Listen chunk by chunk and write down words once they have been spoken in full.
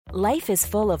Life is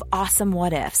full of awesome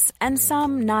what-ifs, and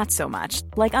some not so much,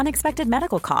 like unexpected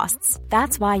medical costs.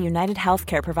 That's why United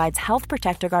Healthcare provides Health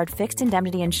Protector Guard fixed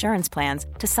indemnity insurance plans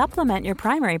to supplement your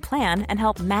primary plan and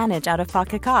help manage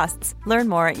out-of-pocket costs. Learn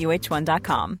more at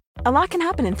uh1.com. A lot can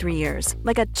happen in 3 years,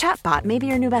 like a chatbot may be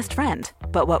your new best friend.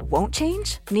 But what won't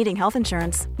change? Needing health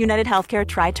insurance. United Healthcare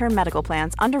Tri-Term Medical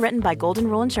Plans, underwritten by Golden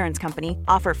Rule Insurance Company,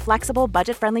 offer flexible,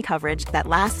 budget-friendly coverage that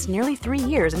lasts nearly 3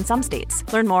 years in some states.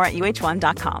 Learn more at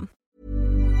uh1.com.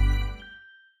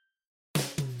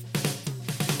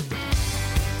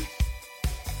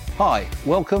 Hi,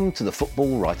 welcome to the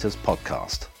Football Writers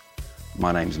Podcast.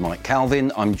 My name's Mike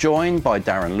Calvin. I'm joined by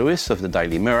Darren Lewis of the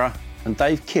Daily Mirror and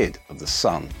Dave Kidd of The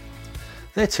Sun.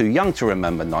 They're too young to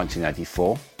remember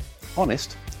 1984.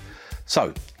 Honest.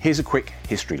 So, here's a quick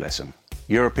history lesson.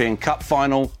 European Cup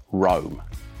final, Rome.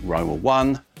 Roma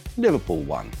won, Liverpool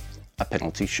won. A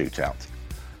penalty shootout.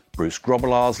 Bruce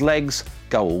Grobbelaar's legs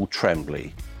go all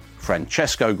trembly.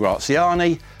 Francesco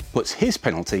Graziani puts his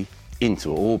penalty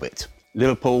into orbit.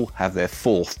 Liverpool have their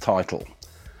 4th title.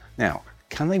 Now,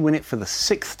 can they win it for the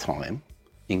 6th time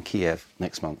in Kiev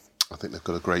next month? I think they've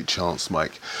got a great chance,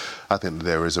 Mike. I think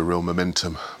there is a real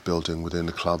momentum building within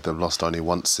the club. They've lost only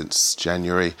once since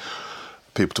January.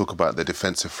 People talk about their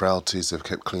defensive frailties. They've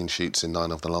kept clean sheets in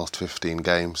 9 of the last 15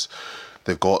 games.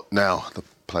 They've got now the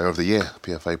Player of the Year,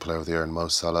 PFA Player of the Year in Mo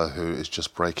Salah, who is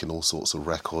just breaking all sorts of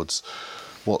records.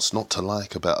 What's not to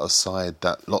like about a side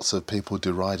that lots of people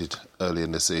derided early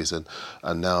in the season,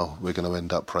 and now we're going to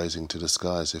end up praising to the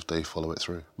skies if they follow it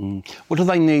through? What do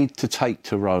they need to take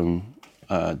to Rome,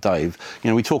 Dave? You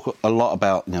know, we talk a lot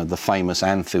about the famous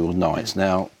Anfield nights.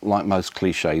 Now, like most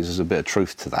cliches, there's a bit of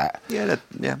truth to that.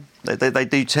 They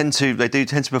do tend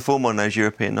to perform on those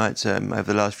European nights over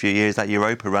the last few years. That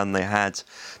Europa run they had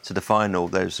to the final,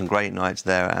 there were some great nights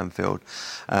there at Anfield.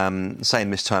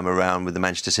 Same this time around with the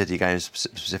Manchester City games,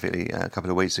 specifically a couple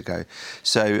of weeks ago.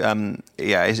 So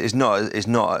it's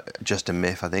not just a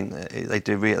myth. I think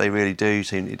they really do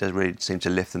seem to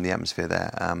lift in the atmosphere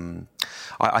there.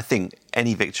 I think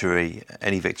any victory at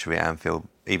Anfield,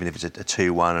 even if it's a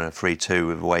 2-1 and a 3-2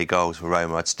 with away goals for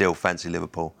Roma, I'd still fancy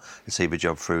Liverpool to see the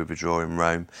job through with a draw in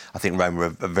Rome. I think Roma are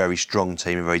a very strong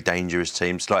team, a very dangerous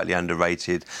team, slightly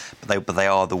underrated, but they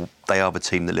are the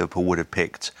team that Liverpool would have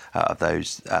picked out of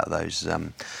those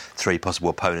 3 possible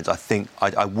opponents. I think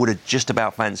I would have just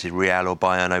about fancied Real or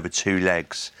Bayern over 2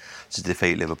 legs to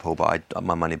defeat Liverpool, but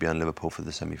my money would be on Liverpool for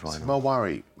the semi-final. So my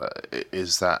worry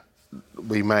is that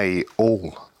we may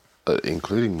all,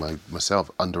 including myself,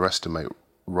 underestimate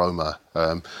Roma.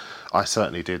 I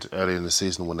certainly did early in the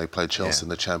season when they played Chelsea in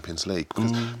the Champions League.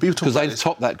 Because they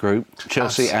topped that group,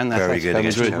 Chelsea and Atletico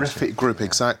Madrid. Terrific group,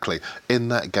 exactly. In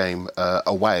that game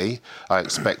away, I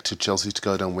expected Chelsea to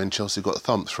go down and win. Chelsea got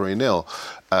thumped 3-0.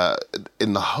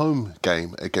 In the home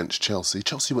game against Chelsea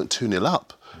went 2-0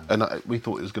 up. And we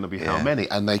thought it was going to be how many?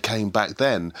 And they came back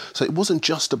then. So it wasn't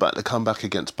just about the comeback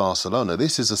against Barcelona.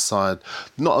 This is a side,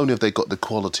 not only have they got the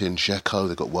quality in Dzeko,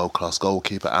 they've got world-class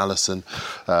goalkeeper Alisson,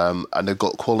 and they've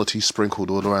got quality sprinkled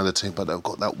all around the team, but they've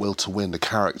got that will to win, the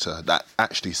character that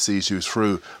actually sees you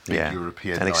through the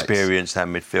European and nights. Experience, that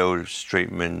midfield,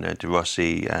 Streetman, De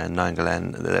Rossi,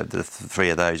 Nainggolan, the 3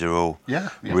 of those are all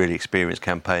really experienced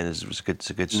campaigners. It's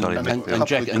a good solid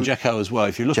midfield. And Dzeko as well,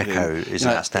 if you look at him. Dzeko is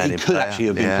an outstanding player. He could actually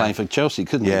have been playing for Chelsea,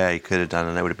 couldn't he? Yeah, he could have done,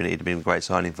 and he'd have been a great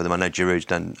signing for them. I know Giroud's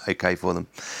done okay for them,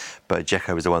 but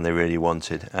Dzeko was the one they really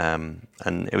wanted, and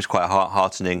it was quite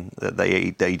heartening that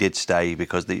he did stay,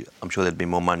 because I'm sure there'd be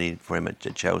more money for him at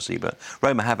Chelsea. But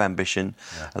Roma have ambition,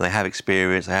 and they have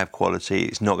experience, they have quality.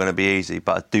 It's not going to be easy,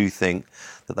 but I do think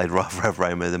that they'd rather have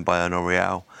Roma than Bayern or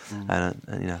Real, and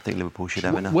I think Liverpool should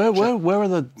have enough. Where are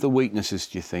the weaknesses,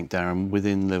 do you think, Darren,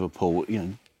 within Liverpool?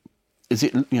 Is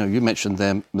it, you mentioned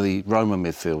the Roma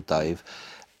midfield, Dave.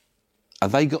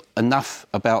 Have they got enough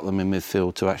about them in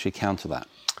midfield to actually counter that?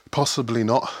 Possibly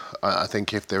not. I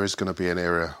think if there is going to be an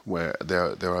area where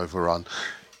they're overrun,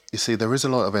 you see, there is a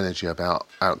lot of energy about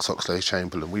Alex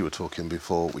Oxlade-Chamberlain. We were talking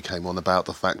before we came on about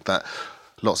the fact that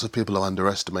lots of people have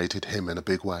underestimated him in a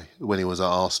big way when he was at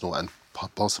Arsenal, and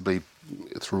possibly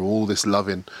through all this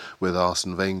loving with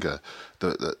Arsene Wenger,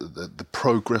 the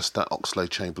progress that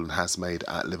Oxlade-Chamberlain has made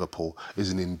at Liverpool is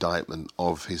an indictment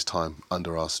of his time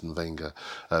under Arsene Wenger,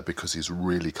 because he's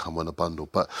really come on a bundle.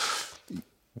 But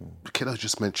Kiddo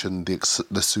just mentioned the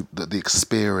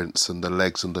experience and the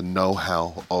legs and the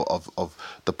know-how of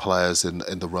the players in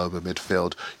the Roma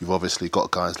midfield. You've obviously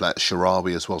got guys like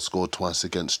Sharawi as well, scored twice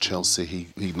against Chelsea.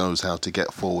 He knows how to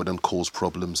get forward and cause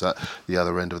problems at the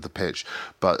other end of the pitch.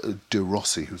 But De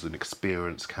Rossi, who's an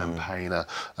experienced campaigner,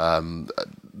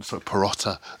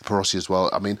 Perotti as well.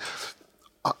 I mean,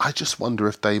 I just wonder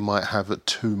if they might have it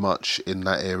too much in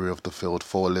that area of the field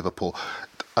for Liverpool.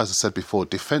 As I said before,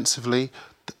 defensively,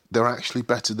 they're actually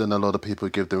better than a lot of people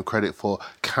give them credit for.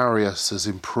 Karius has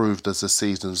improved as the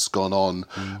season's gone on.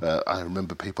 I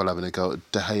remember people having a go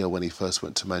at De Gea when he first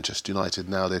went to Manchester United.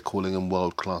 Now they're calling him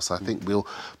world class. I think we'll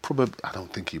probably, I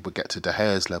don't think he will get to De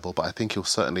Gea's level, but I think he'll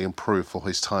certainly improve for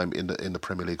his time in the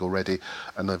Premier League already.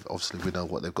 And obviously we know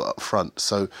what they've got up front.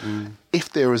 So if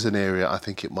there is an area, I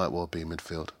think it might well be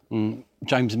midfield.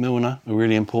 James Milner, a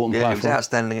really important player. Yeah, he was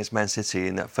outstanding against Man City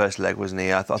in that first leg, wasn't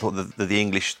he? I thought the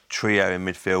English trio in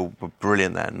midfield were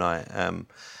brilliant that night.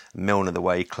 Milner, the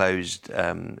way he closed,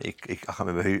 I can't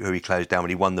remember who he closed down, but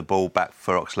he won the ball back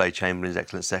for Oxlade-Chamberlain's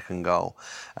excellent second goal.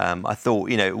 I thought,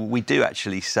 we do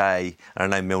actually say,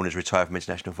 and I know Milner's retired from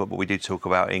international football, we do talk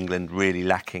about England really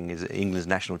lacking, England's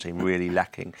national team really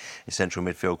lacking in central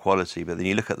midfield quality, but then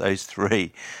you look at those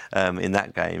three in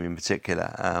that game in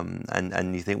particular,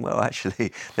 and you think, well,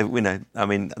 actually,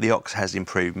 the Ox has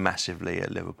improved massively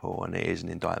at Liverpool, and it is an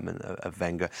indictment of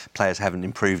Wenger. Players haven't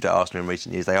improved at Arsenal in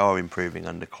recent years. They are improving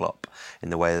under Klopp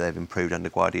in the way that they've improved under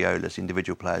Guardiola. So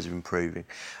individual players are improving.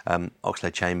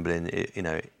 Oxlade-Chamberlain,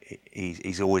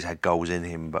 he's always had goals in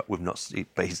him, but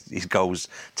his goals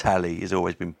tally has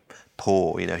always been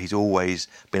poor. He's always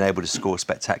been able to score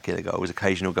spectacular goals,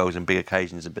 occasional goals and big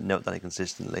occasions, but not done it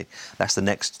consistently. That's the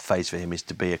next phase for him, is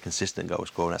to be a consistent goal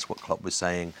scorer, and that's what Klopp was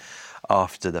saying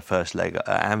after the first leg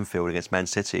at Anfield against Man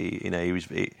City. He was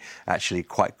actually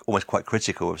almost quite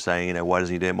critical of saying, why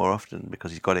doesn't he do it more often? Because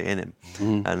he's got it in him.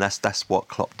 And that's what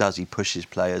Klopp does. He pushes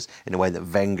players in a way that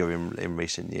Wenger in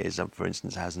recent years, for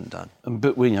instance, hasn't done.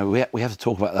 But we have to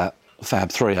talk about that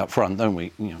Fab Three up front, don't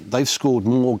we? They've scored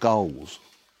more goals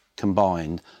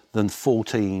combined than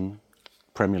 14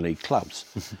 Premier League clubs.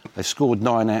 They've scored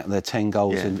 9 out of their 10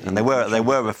 goals. Yeah. And they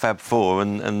were a Fab Four,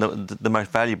 and the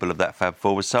most valuable of that Fab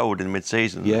Four was sold in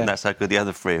mid-season. Yeah. And that's how good the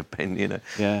other three have been.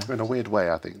 Yeah. In a weird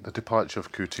way, I think the departure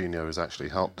of Coutinho has actually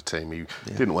helped the team. He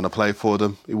didn't want to play for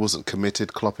them. He wasn't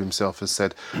committed. Klopp himself has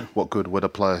said, what good would a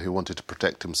player who wanted to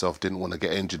protect himself, didn't want to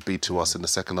get injured, be to us in the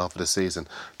second half of the season?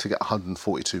 To get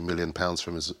 £142 million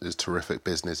from his terrific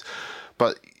business.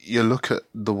 But you look at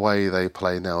the way they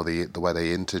play now, the way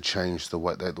they interchange,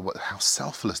 how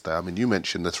selfless they are. I mean, you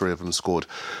mentioned the three of them scored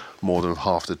more than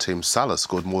half the team. Salah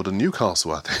scored more than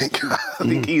Newcastle, I think. I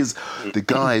think the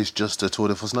guy is just a tour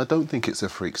de force, and I don't think it's a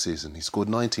freak season. He scored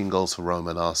 19 goals for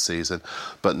Roma last season,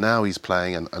 but now he's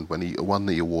playing, and when he won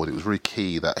the award, it was really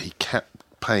key that he kept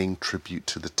paying tribute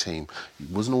to the team.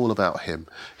 It wasn't all about him.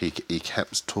 He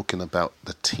kept talking about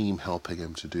the team helping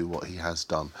him to do what he has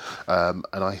done. And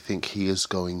I think he is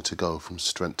going to go from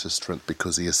strength to strength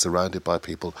because he is surrounded by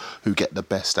people who get the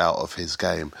best out of his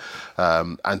game.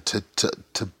 And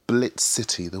to blitz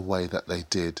City the way that they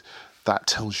did, that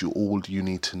tells you all you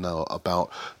need to know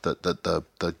about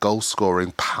the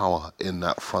goal-scoring power in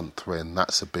that front three, and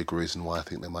that's a big reason why I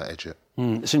think they might edge it.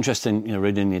 It's interesting,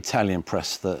 reading in the Italian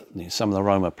press that some of the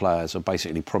Roma players are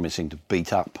basically promising to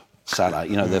beat up Salah,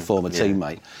 their former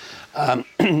teammate.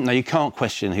 Now, you can't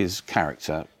question his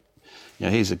character.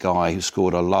 He's a guy who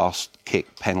scored a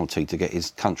last-kick penalty to get his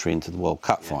country into the World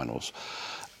Cup finals.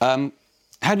 How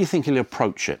do you think he'll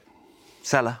approach it?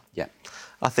 Salah? Yeah.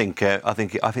 I think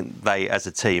they, as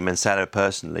a team, and Salah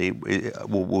personally,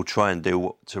 will try and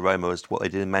do to Roma as what they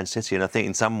did in Man City. And I think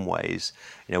in some ways,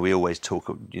 we always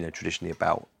talk, traditionally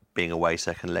about being away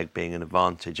second leg being an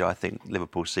advantage. I think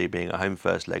Liverpool see being at home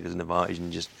first leg as an advantage,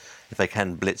 and just if they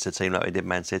can blitz a team like they did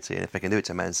Man City, and if they can do it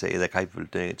to Man City, they're capable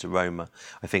of doing it to Roma.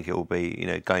 I think it will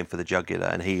be, going for the jugular,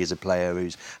 and he is a player who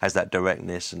has that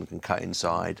directness and can cut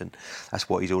inside, and that's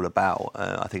what he's all about.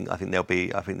 I think there'll be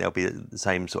the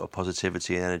same sort of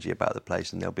positivity and energy about the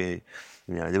place, and there'll be,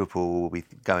 Liverpool will be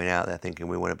going out there thinking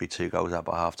we want to be 2 goals up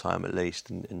at half time at least,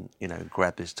 and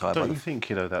grab this title. Don't you think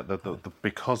that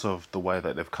because of the way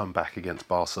that they've come back against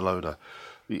Barcelona,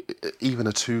 even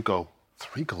a 3-goal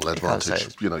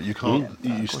advantage.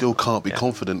 You still can't be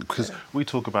confident, because we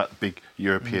talk about big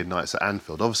European nights at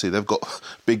Anfield. Obviously, they've got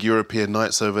big European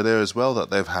nights over there as well that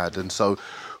they've had, and so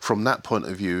from that point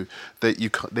of view, there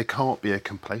can't be a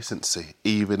complacency,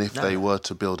 even if they were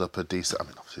to build up a decent. I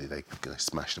mean, obviously they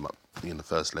smashed them up in the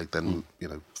first leg, then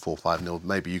 4-5-0.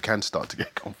 Maybe you can start to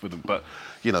get confident, but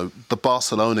the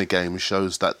Barcelona game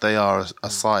shows that they are a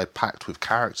side packed with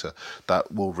character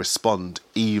that will respond,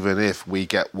 even if we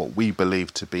get what we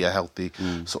believe to be a healthy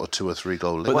sort of 2 or 3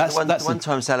 goal lead. But one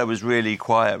time Salah was really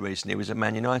quiet recently. It was at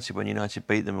Man United when United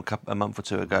beat them a month or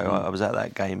 2 ago. I was at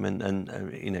that game, and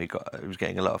he was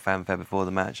getting a lot of fanfare before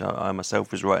the match. I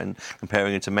myself was writing,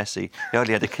 comparing him to Messi. He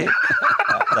hardly had a kick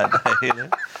that day.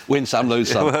 Win some, lose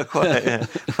some. Well, quite. Yeah.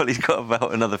 Well, he's got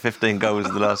about another 15 goals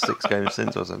in the last 6 games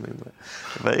since or something.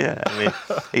 But yeah, I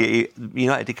mean,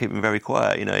 United did keep him very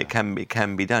quiet. You know, it can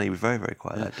be done. He was very, very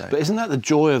quiet that day. But isn't that the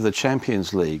joy of the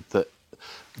Champions League, that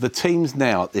the teams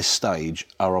now at this stage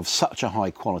are of such a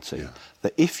high quality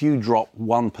that if you drop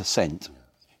 1%,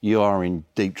 you are in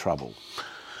deep trouble?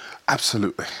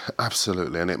 Absolutely,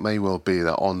 absolutely. And it may well be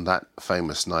that on that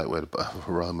famous night where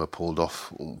Roma pulled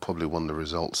off probably one of the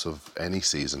results of any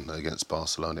season against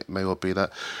Barcelona, it may well be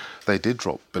that they did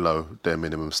drop below their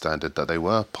minimum standard, that they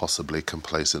were possibly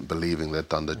complacent, believing they'd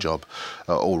done the job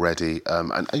already.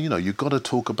 And, you know, you've got to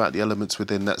talk about the elements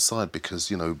within that side because,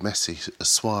 you know, Messi,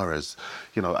 Suarez,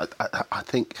 you know, I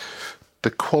think the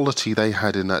quality they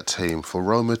had in that team, for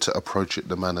Roma to approach it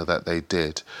the manner that they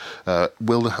did,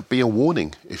 will be a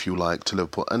warning, if you like, to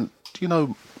Liverpool. And, you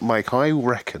know, Mike, I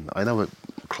reckon, I know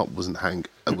Klopp wasn't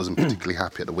particularly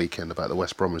happy at the weekend about the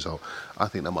West Brom result. I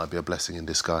think that might be a blessing in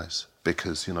disguise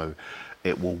because, you know,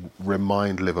 it will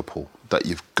remind Liverpool that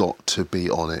you've got to be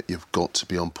on it, you've got to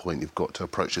be on point, you've got to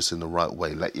approach this in the right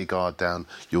way. Let your guard down,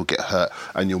 you'll get hurt,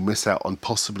 and you'll miss out on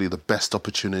possibly the best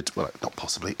opportunity, well, not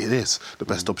possibly, it is the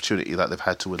best opportunity that they've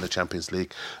had to win the Champions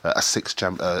League, a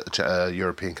 6th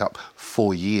European Cup,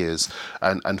 4 years.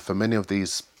 And for many of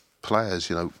these players,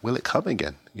 you know, will it come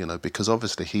again? You know, because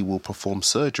obviously he will perform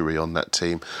surgery on that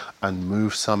team and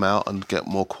move some out and get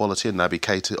more quality. And Naby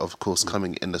Keita, of course,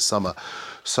 coming in the summer.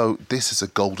 So this is a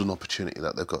golden opportunity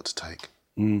that they've got to take.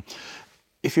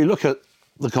 If you look at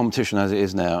the competition as it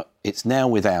is now, it's now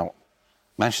without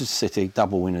Manchester City,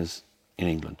 double winners in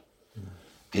England.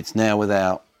 It's now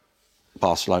without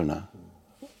Barcelona,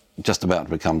 just about to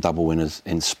become double winners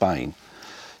in Spain.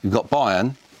 You've got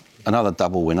Bayern, another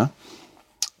double winner,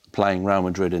 playing Real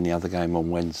Madrid in the other game on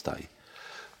Wednesday.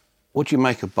 What do you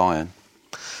make of Bayern?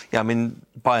 Yeah, I mean,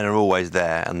 Bayern are always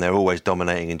there and they're always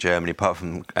dominating in Germany, apart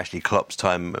from actually Klopp's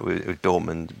time with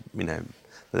Dortmund. You know,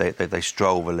 they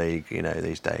stroll the league, you know,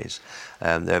 these days.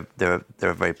 They're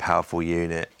a very powerful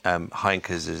unit.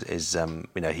 Heinkes is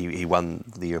you know, he won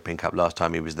the European Cup last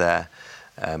time he was there.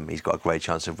 He's got a great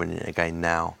chance of winning it again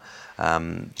now.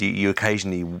 You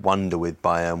occasionally wonder with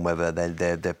Bayern whether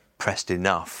they're pressed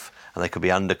enough and they could be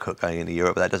undercooked going into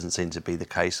Europe, but that doesn't seem to be the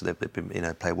case. They've been, you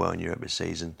know, played well in Europe this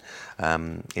season.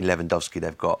 In Lewandowski,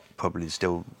 they've got probably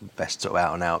still best sort of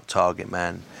out-and-out target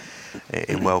man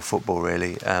in world football,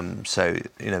 really. So,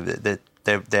 you know,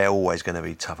 they're always going to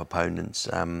be tough opponents.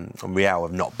 And Real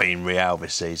have not been Real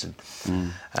this season.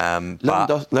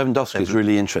 Lewandowski is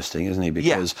really interesting, isn't he?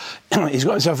 Because he's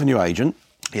got himself a new agent,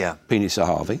 Pini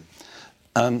Zahavi.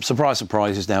 Surprise,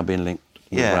 surprise, he's now been linked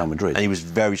with Real Madrid. And he was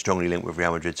very strongly linked with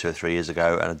Real Madrid 2 or 3 years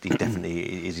ago, and he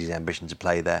definitely is his ambition to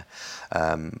play there.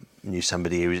 Knew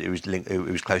somebody who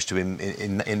was close to him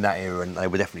in that era, and they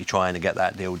were definitely trying to get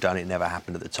that deal done. It never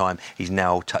happened at the time. He's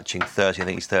now touching 30. I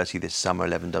think he's 30 this summer,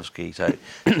 Lewandowski. So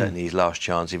certainly his last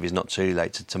chance, if he's not too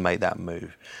late, to make that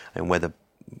move. And whether,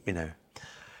 you know,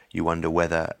 you wonder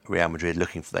whether Real Madrid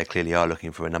they clearly are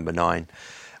looking for a number 9.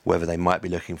 Whether they might be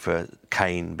looking for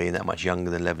Kane, being that much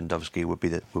younger than Lewandowski, would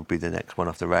be the next one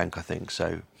off the rank, I think.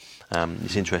 So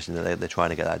it's interesting that they're trying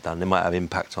to get that done. They might have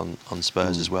impact on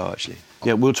Spurs as well, actually.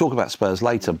 Yeah, we'll talk about Spurs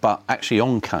later, but actually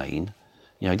on Kane,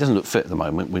 you know, he doesn't look fit at the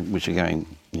moment, which again,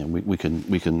 you know, we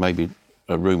can maybe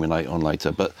ruminate on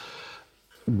later. But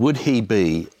would he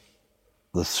be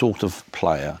the sort of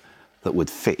player that would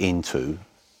fit into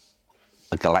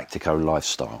a Galactico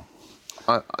lifestyle?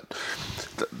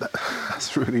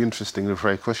 That's a really interesting and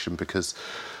very question because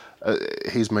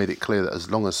he's made it clear that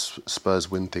as long as Spurs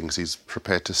win things, he's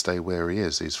prepared to stay where he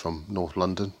is. He's from North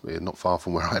London, not far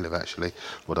from where I live, actually,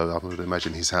 although I would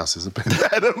imagine his house is a bit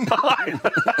better than mine.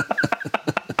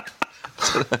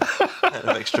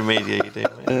 Extra media you do.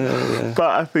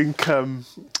 But I think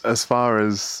as far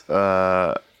as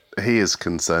he is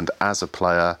concerned, as a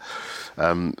player,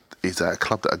 he's at a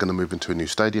club that are going to move into a new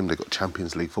stadium. They've got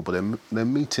Champions League football. They're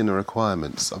meeting the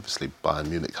requirements. Obviously, Bayern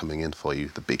Munich coming in for you,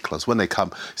 the big clubs. When they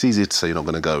come, it's easy to say you're not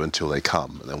going to go until they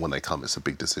come. And then when they come, it's a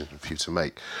big decision for you to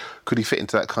make. Could he fit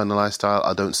into that kind of lifestyle?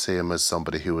 I don't see him as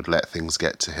somebody who would let things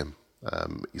get to him.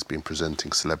 He's been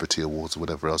presenting celebrity awards or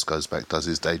whatever else, goes back, does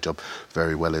his day job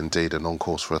very well indeed, and on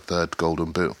course for a 3rd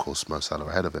Golden Boot. Of course, Mo Salah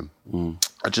ahead of him.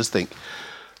 I just think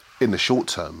in the short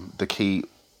term, the key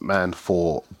man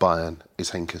for Bayern is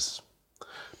Heinkes,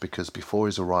 because before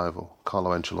his arrival,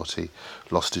 Carlo Ancelotti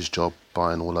lost his job.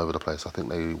 Bayern all over the place. I think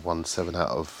they won 7 out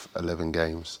of 11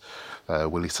 games.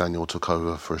 Willy Sagnol took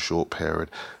over for a short period.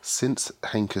 Since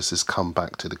Heinkes has come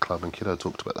back to the club, and Kiddo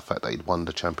talked about the fact that he'd won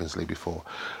the Champions League before,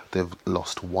 they've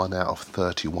lost 1 out of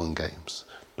 31 games.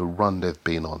 the run they've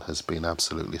been on has been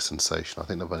absolutely sensational. I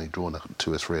think they've only drawn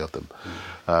 2 or 3 of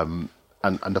them.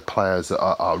 And the players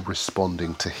are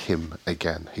responding to him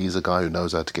again. He's a guy who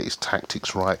knows how to get his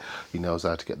tactics right. He knows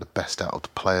how to get the best out of the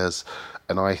players.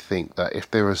 And I think that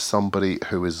if there is somebody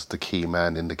who is the key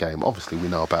man in the game, obviously we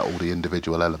know about all the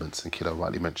individual elements, and Kiddo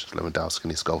rightly mentions Lewandowski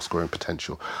and his goal-scoring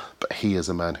potential, but he is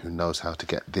a man who knows how to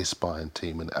get this Bayern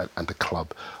team and the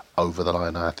club over the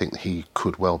line. I think he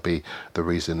could well be the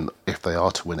reason, if they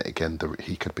are to win it again,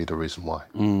 he could be the reason why.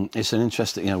 It's an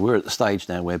interesting, we're at the stage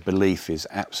now where belief is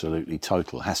absolutely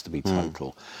total, has to be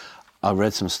total. I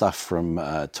read some stuff from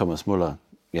Thomas Muller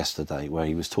yesterday where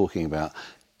he was talking about,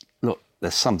 look,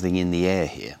 there's something in the air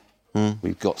here.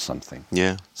 We've got something.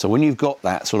 Yeah. So when you've got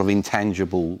that sort of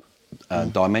intangible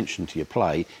dimension to your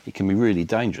play, it can be really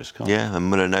dangerous, can't it? Yeah, and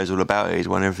Muller knows all about it. He's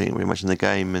won everything pretty much in the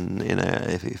game, and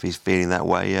if he's feeling that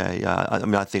way,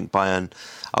 I think Bayern.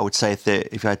 I would say if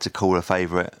you had to call a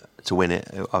favourite to win it,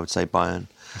 I would say Bayern.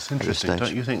 It's interesting.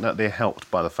 Don't you think that they're helped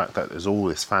by the fact that there's all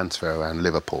this fanfare around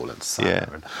Liverpool and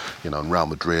Salah and Real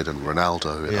Madrid and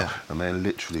Ronaldo, and they're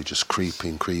literally just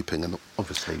creeping, and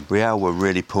obviously Real were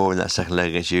really poor in that second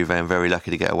leg against Juve, and very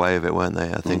lucky to get away with it, weren't they?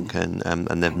 I think, and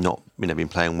they've not been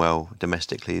playing well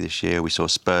domestically this year. We saw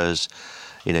Spurs,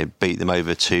 beat them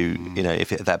over to if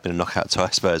that had been a knockout tie,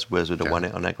 Spurs would have won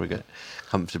it on aggregate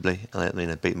comfortably.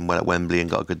 Beat them well at Wembley and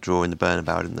got a good draw in the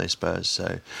Bernabeu, didn't they, Spurs?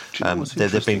 So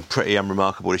they've been pretty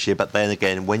unremarkable this year. But then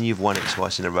again, when you've won it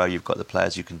twice in a row, you've got the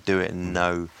players who can do it and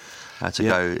know how to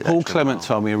go. Paul Clement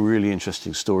told me a really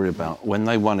interesting story about when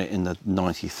they won it in the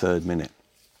 93rd minute.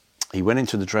 He went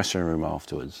into the dressing room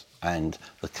afterwards, and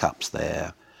the cup's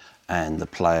there, and the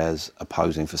players are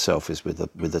posing for selfies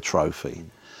with the trophy.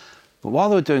 But while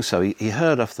they were doing so, he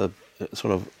heard off to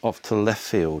the left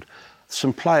field,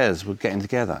 some players were getting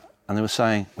together and they were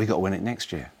saying, "We've got to win it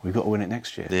next year. We've got to win it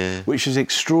next year." Yeah. Which is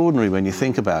extraordinary when you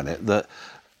think about it, that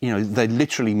they're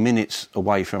literally minutes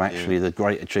away from actually the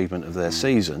great achievement of their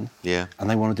season, and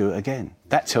they want to do it again.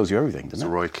 That tells you everything, doesn't it? It's a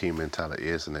Roy Keane mentality,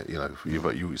 isn't it?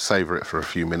 You savour it for a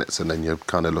few minutes and then you're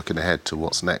kind of looking ahead to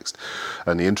what's next.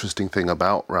 And the interesting thing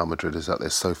about Real Madrid is that they're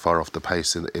so far off the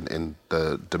pace in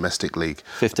the domestic league.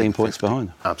 15 points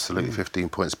behind. Absolutely, 15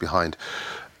 points behind.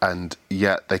 And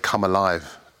yet they come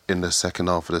alive in the second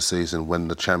half of the season when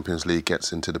the Champions League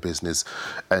gets into the business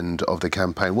end of the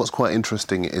campaign. What's quite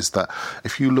interesting is that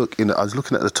if you look I was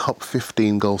looking at the top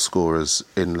 15 goal scorers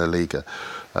in La Liga.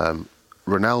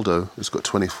 Ronaldo has got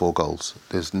 24 goals.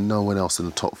 There's no one else in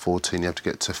the top 14. You have to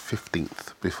get to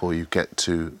 15th before you get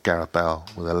to Gareth Bale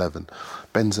with 11.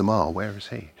 Benzema, where is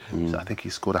he? So I think he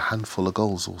scored a handful of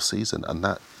goals all season, and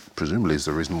that presumably is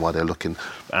the reason why they're looking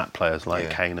at players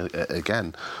like Kane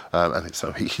again. And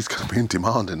so he's going to be in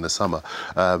demand in the summer.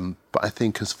 But I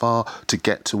think as far to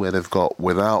get to where they've got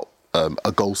without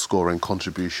a goal-scoring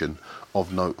contribution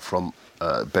of note from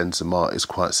Benzema is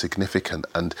quite significant.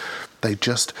 And they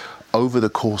just, over the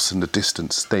course and the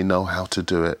distance, they know how to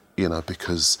do it,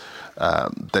 because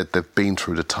they've been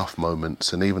through the tough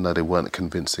moments. And even though they weren't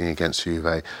convincing against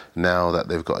Juve, now that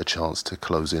they've got a chance to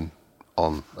close in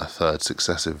on a third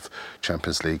successive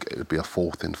Champions League, it would be a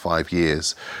fourth in 5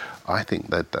 years. I think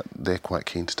that they're quite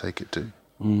keen to take it too.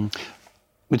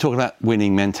 We're talking about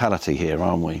winning mentality here,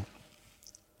 aren't we?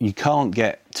 You can't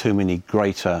get too many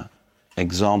greater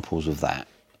examples of that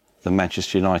than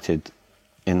Manchester United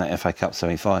in that FA Cup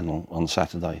semi-final on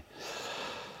Saturday.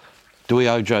 Do we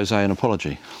owe Jose an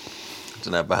apology? I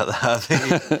don't know about that. I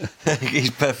think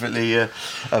he's perfectly. I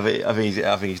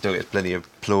think he still gets plenty of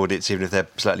plaudits, even if they're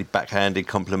slightly backhanded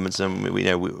compliments. And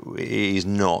he's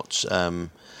not. I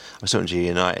was talking to a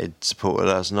United supporter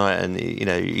last night, and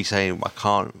he's saying I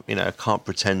can't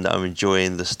pretend that I'm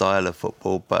enjoying the style of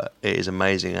football, but it is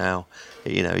amazing how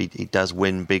he does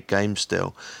win big games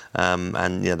still,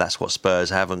 and that's what Spurs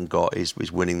haven't got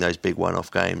is winning those big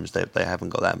one-off games. They haven't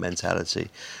got that mentality.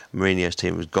 Mourinho's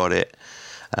team has got it.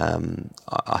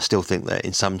 I still think that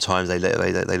in some times they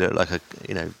look like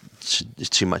it's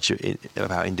too much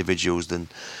about individuals than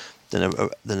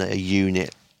a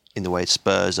unit in the way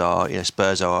Spurs are.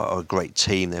 Spurs are a great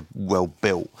team. They're well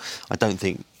built. I don't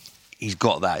think he's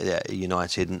got that yet at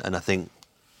United, and I think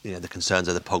the concerns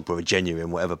of the Pogba are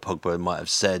genuine. Whatever Pogba might have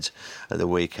said at the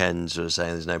weekend, sort of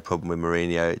saying there's no problem with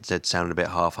Mourinho, it sounded a bit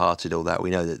half-hearted. All that, we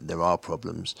know that there are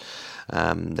problems.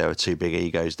 There are two big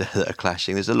egos there that are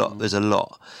clashing. There's a lot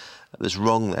that's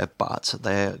wrong there, but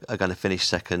they are going to finish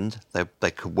second.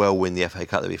 They could well win the FA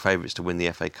Cup. They'll be favourites to win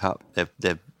the FA Cup. They've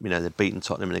beaten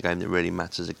Tottenham in a game that really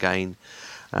matters again.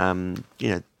 There's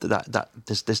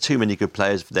too many good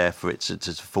players there for it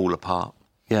to fall apart.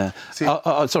 Yeah.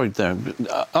 Sorry,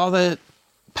 Darren. Are there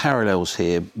parallels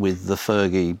here with the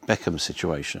Fergie-Beckham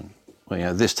situation.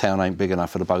 Well, this town ain't big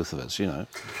enough for the both of us,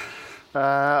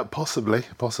 Possibly.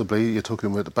 You're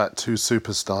talking about two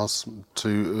superstars,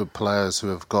 two players who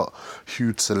have got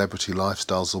huge celebrity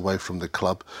lifestyles away from the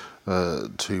club,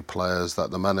 two players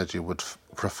that the manager would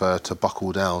prefer to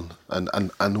buckle down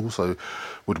and also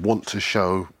would want to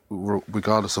show,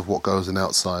 regardless of what goes on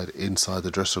inside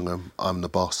the dressing room, I'm the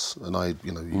boss, and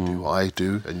you do what I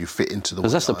do, and you fit into the.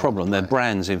 Because that's the problem. They're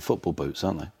brands in football boots,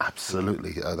 aren't they?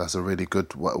 Absolutely. That's a really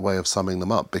good way of summing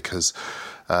them up, because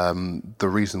the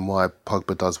reason why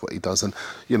Pogba does what he does, and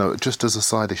just as a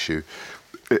side issue,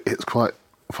 it's quite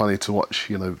funny to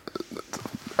watch.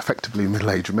 Effectively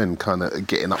middle-aged men kind of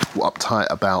getting uptight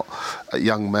about a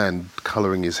young man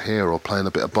colouring his hair or playing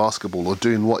a bit of basketball or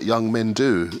doing what young men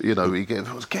do. He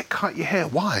cut your hair.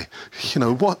 Why?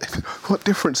 What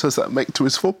difference does that make to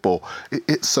his football?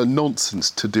 It's a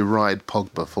nonsense to deride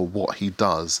Pogba for what he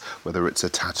does, whether it's a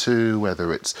tattoo,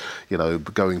 whether it's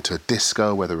going to a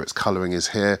disco, whether it's colouring his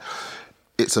hair.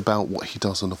 It's about what he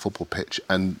does on the football pitch,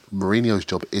 and Mourinho's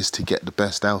job is to get the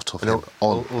best out of him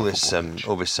all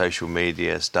this social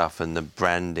media stuff and the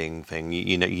branding thing.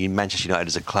 Manchester United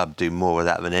as a club do more of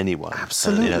that than anyone.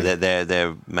 Absolutely. And,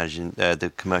 they're managing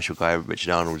the commercial guy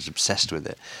Richard Arnold is obsessed with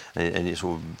it, and it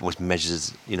sort of always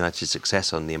measures United's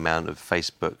success on the amount of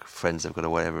Facebook friends they've got or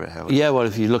whatever. Yeah, well,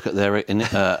 if you look at their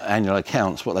annual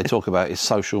accounts, what they talk about is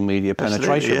social media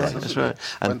penetration. Yeah, that's right.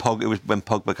 And when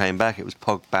Pogba came back, it was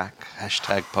Pogback,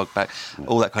 #Pogback,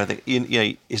 all that kind of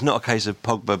thing. It's not a case of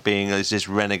Pogba being this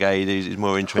renegade who's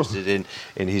more interested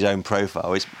in his own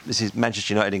profile. This is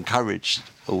Manchester United encouraged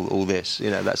all this.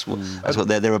 That's what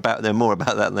they're about. They're more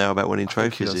about that than they are about winning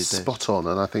trophies. These days. Spot on.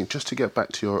 And I think, just to get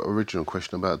back to your original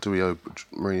question about do we owe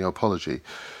Mourinho apology,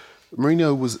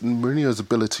 Mourinho's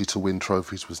ability to win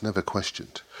trophies was never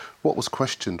questioned. What was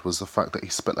questioned was the fact that he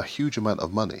spent a huge amount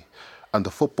of money and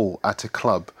the football at a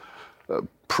club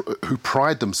who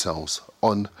pride themselves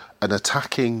on an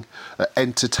attacking,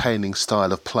 entertaining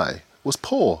style of play was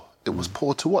poor. It was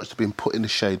poor to watch, being put in the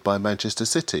shade by Manchester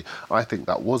City. I think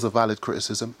that was a valid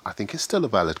criticism. I think it's still a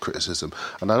valid criticism.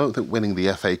 And I don't think winning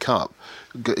the FA Cup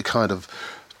kind of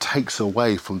takes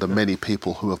away from the many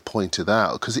people who have pointed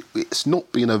out, because it's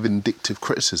not been a vindictive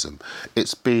criticism.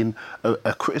 It's been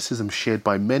a criticism shared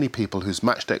by many people whose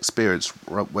matched experience,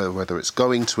 whether it's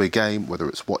going to a game, whether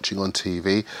it's watching on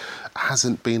TV,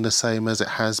 hasn't been the same as it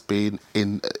has been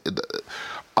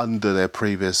under their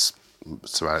previous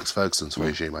Sir Alex Ferguson's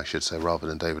regime, I should say, rather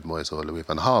than David Moyes or Louis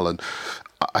van Gaal. And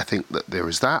I think that there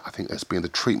is that. I think there's been the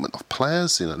treatment of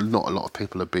players. Not a lot of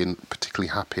people have been particularly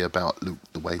happy about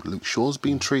the way Luke Shaw's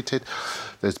been treated.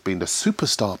 There's been the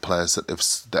superstar players that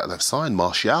they've signed.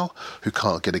 Martial, who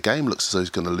can't get a game, looks as though he's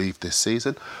going to leave this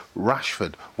season.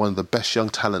 Rashford, one of the best young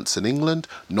talents in England,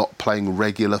 not playing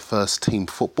regular first-team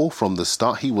football from the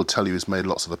start. He will tell you he's made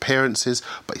lots of appearances,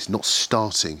 but he's not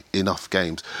starting enough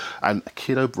games. And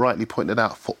Kiddo rightly pointed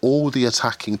out, for all the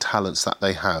attacking talents that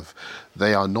they have,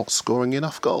 they are not scoring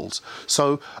enough goals.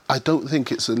 So I don't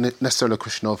think it's necessarily a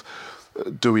question of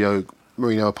do we owe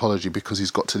Mourinho apology because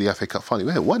he's got to the FA Cup final.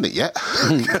 We haven't won it yet.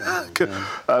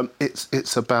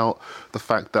 It's about the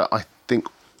fact that I think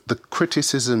the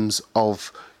criticisms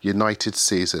of United's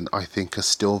season, I think, are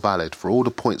still valid for all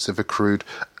the points they've accrued,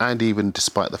 and even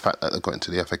despite the fact that they've got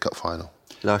into the FA Cup final.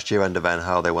 Last year under Van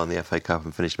Gaal, they won the FA Cup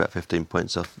and finished about 15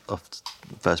 points off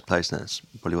first place, and that's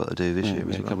probably what they do this year.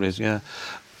 A couple of years, yeah.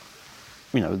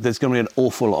 There's going to be an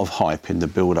awful lot of hype in the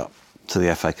build-up to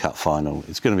the FA Cup final.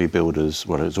 It's going to be billed as,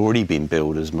 well, it's already been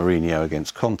billed as Mourinho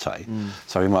against Conte,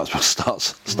 so we might as well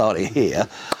start it here.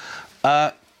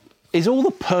 Is all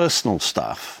the personal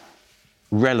stuff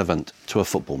relevant to a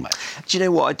football match? Do you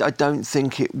know what? I don't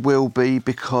think it will be,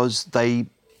 because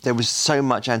there was so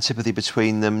much antipathy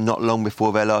between them not long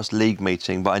before their last league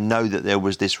meeting, but I know that there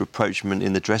was this rapprochement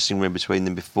in the dressing room between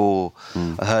them before.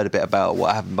 I heard a bit about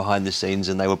what happened behind the scenes,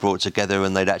 and they were brought together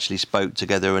and they'd actually spoke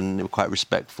together and they were quite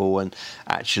respectful, and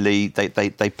actually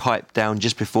they piped down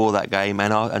just before that game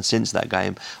and since that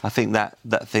game. I think that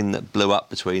thing that blew up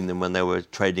between them when they were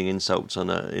trading insults on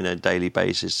a daily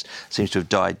basis seems to have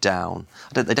died down.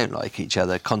 They don't like each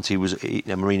other.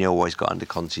 Mourinho always got under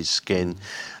Conte's skin,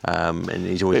 and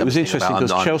he's always always it was have a thing interesting about,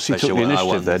 because I'm Chelsea special took the when I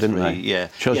initiative won there, didn't 3. they? Yeah,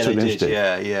 Chelsea took the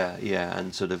initiative. Yeah,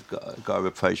 and sort of got a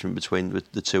reproachment between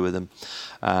the two of them.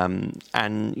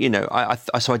 And you know,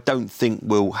 so I don't think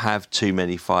we'll have too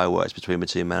many fireworks between the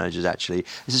two managers. Actually,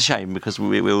 it's a shame because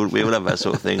we all have that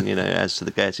sort of thing. You know, adds to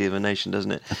the gaiety of a nation,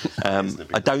 doesn't it?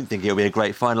 I don't think it'll be a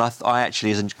great final. I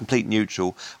actually, as a complete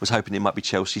neutral, was hoping it might be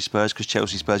Chelsea Spurs, because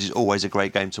Chelsea Spurs is always a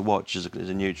great game to watch as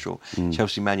a neutral.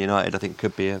 Chelsea Man United, I think,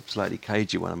 could be a slightly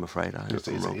cagey one, I'm afraid. It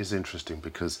is interesting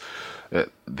because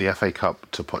the FA Cup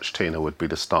to Pochettino would be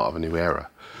the start of a new era,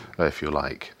 if you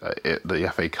like.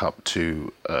 The FA Cup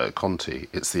to Conte,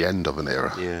 it's the end of an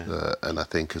era. Yeah. And I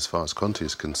think as far as Conte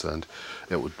is concerned,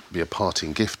 it would be a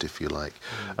parting gift, if you like.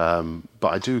 But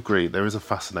I do agree, there is a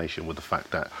fascination with the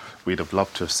fact that we'd have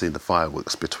loved to have seen the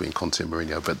fireworks between Conte and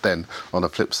Mourinho, but then on the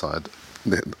flip side,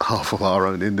 half of our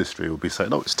own industry would be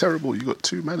saying, "Oh, it's terrible, you've got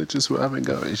two managers who are having a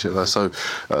go at each other." So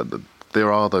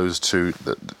there are those two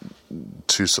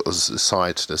sort of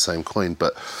sides to the same coin.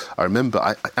 But I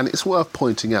remember, and it's worth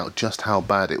pointing out just how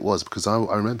bad it was, because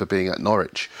I remember being at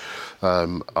Norwich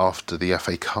after the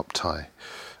FA Cup tie,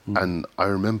 and I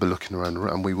remember looking around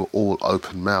and we were all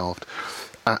open-mouthed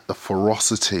at the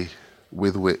ferocity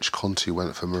with which Conte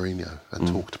went for Mourinho and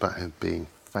talked about him being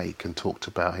fake and talked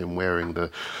about him wearing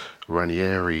the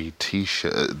Ranieri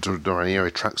T-shirt, the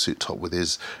Ranieri tracksuit top with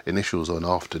his initials on,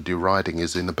 after deriding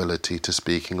his inability to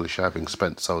speak English, having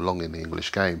spent so long in the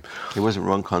English game. He wasn't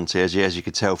wrong, Conte, as you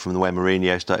could tell from the way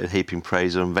Mourinho started heaping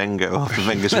praise on Wenger after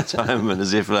Wenger's retirement,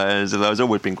 as if there's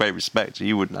always been great respect.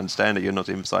 You wouldn't understand it, you're not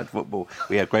inside football.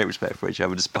 We had great respect for each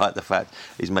other, despite the fact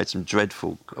he's made some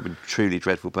truly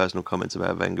dreadful personal comments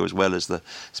about Wenger, as well as the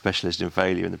specialist in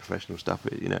failure and the professional stuff.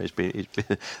 You know, it's been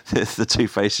the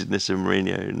two-facedness of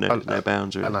Mourinho, no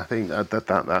bounds really. And I think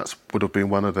that would have been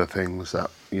one of the things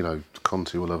that, you know,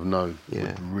 Conte will have known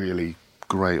would really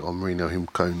grate on Mourinho, him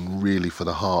going really for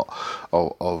the heart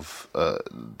of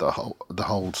the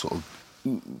whole sort of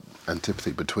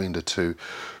antipathy between the two.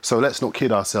 So let's not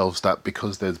kid ourselves that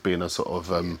because there's been a sort of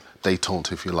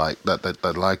détente, if you like, that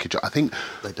they like each other. I think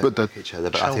they don't like each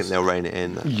other, but Chelsea, I think they'll rein it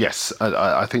in. Yes,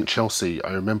 I think Chelsea,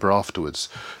 I remember afterwards,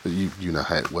 you know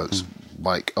how it works,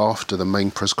 Mike, after the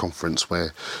main press conference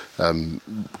where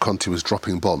Conte was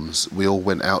dropping bombs, we all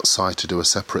went outside to do a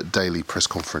separate daily press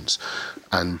conference,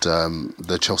 and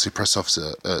the Chelsea press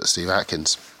officer, Steve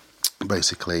Atkins,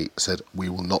 basically said, "We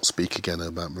will not speak again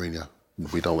about Mourinho.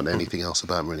 We don't want anything else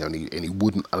about Mourinho," and he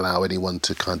wouldn't allow anyone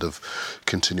to kind of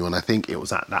continue. And I think it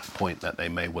was at that point that they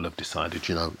may well have decided,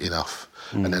 you know, enough.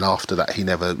 And then after that, he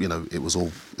never, you know, it was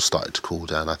all started to cool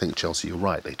down. I think Chelsea, you're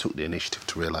right, they took the initiative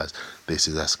to realise this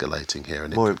is escalating here.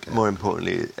 And more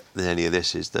importantly than any of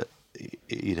this is that,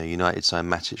 you know, United signed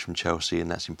Matic from Chelsea,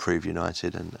 and that's improved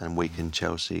United and weakened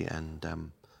Chelsea. And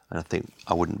I think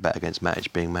I wouldn't bet against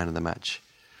Matic being man of the match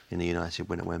in the United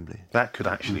win at Wembley. That could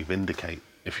actually vindicate,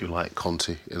 if you like,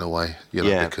 Conte in a way, you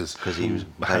know, because he was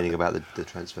complaining about the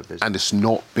transfer business. And it's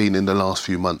not been in the last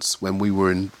few months. When we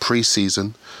were in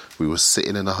pre-season, we were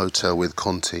sitting in a hotel with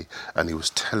Conte, and he was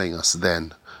telling us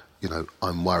then, you know,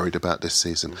 "I'm worried about this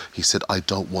season." He said, "I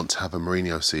don't want to have a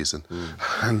Mourinho season."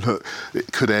 And look,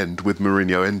 it could end with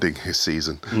Mourinho ending his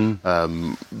season.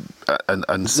 And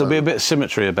so, there'll be a bit of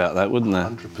symmetry about that, wouldn't there?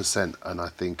 100%. And I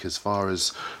think as far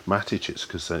as Matic is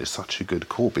concerned, it's such a good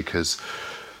call, because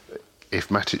if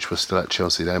Matic was still at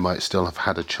Chelsea, they might still have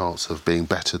had a chance of being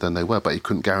better than they were, but he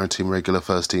couldn't guarantee him regular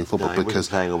first-team football. No, he wasn't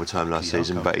playing all the time last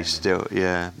season, but he's still,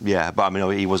 but I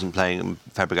mean, he wasn't playing.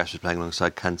 Fabregas was playing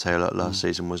alongside Kante a lot last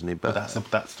season, wasn't he? But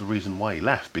that's the reason why he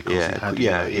left, because he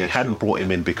hadn't brought him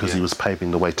in because he was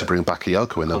paving the way to bring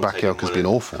Bakayoko in, and Bakayoko's been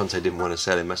awful. Conte didn't want to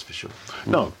sell him, that's for sure.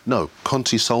 No,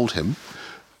 Conte sold him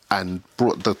and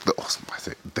brought the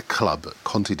club.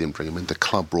 Conte didn't bring him in. The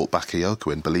club brought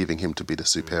Bakayoko in, believing him to be the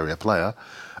superior player,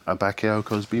 and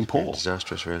Bakayoko's been poor.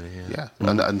 Disastrous, really. Yeah.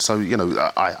 And so, you know,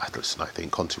 I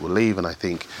think Conte will leave, and I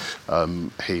think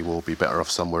he will be better off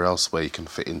somewhere else where he can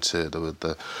fit into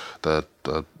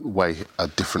the way a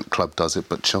different club does it.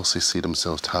 But Chelsea see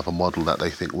themselves to have a model that they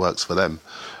think works for them.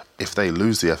 If they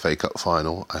lose the FA Cup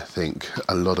final, I think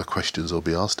a lot of questions will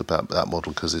be asked about that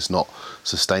model, because it's not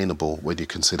sustainable when you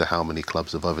consider how many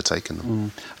clubs have overtaken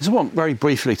them. I just want very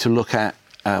briefly to look at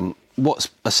what's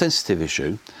a sensitive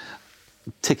issue,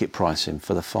 ticket pricing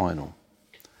for the final.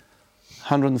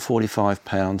 £145,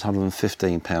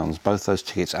 £115, both those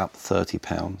tickets up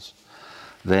 £30.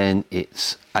 Then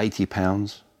it's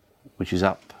 £80, which is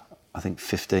up, I think,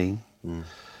 15.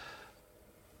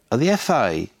 Are the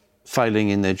FA failing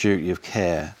in their duty of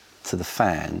care to the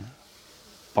fan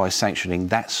by sanctioning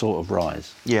that sort of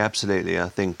rise? Yeah, absolutely. I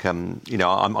think I'm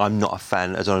not a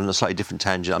fan. As on a slightly different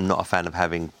tangent, I'm not a fan of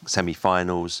having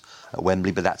semi-finals at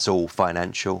Wembley, but that's all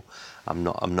financial. I'm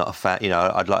not a fan.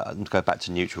 I'd like to go back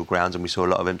to neutral grounds, and we saw a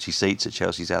lot of empty seats at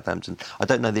Chelsea Southampton. I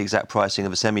don't know the exact pricing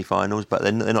of the semi-finals, but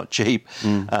they're not cheap.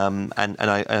 And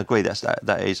I agree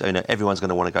that is everyone's going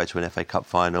to want to go to an FA Cup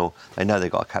final. They know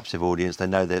they've got a captive audience. They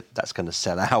know that that's going to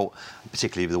sell out,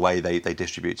 particularly the way they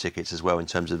distribute tickets as well. In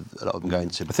terms of a lot of them going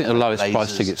to. I think the lowest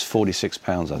price ticket's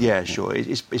 £46. Yeah, sure.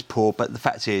 It's poor, but the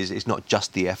fact is, it's not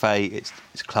just the FA. It's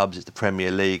clubs. It's the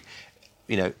Premier League.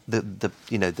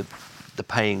 The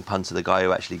paying punter, the guy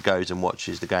who actually goes and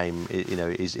watches the game,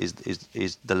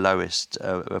 is the lowest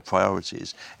of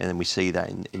priorities, and then we see that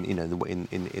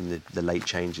in the late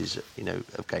changes,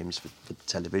 of games for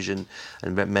television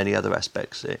and many other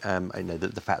aspects.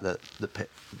 The fact that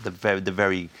the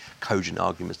very cogent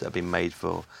arguments that have been made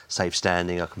for safe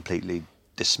standing are completely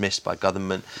dismissed by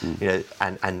government,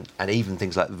 and even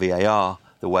things like VAR.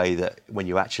 The way that when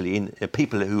you're actually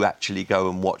people who actually go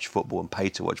and watch football and pay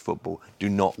to watch football do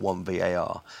not want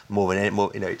VAR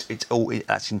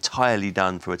that's entirely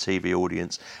done for a TV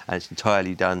audience, and it's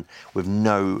entirely done with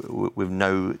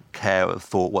no care or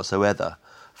thought whatsoever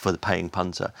for the paying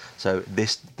punter. So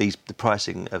the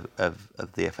pricing of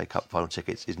the FA Cup final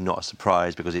tickets is not a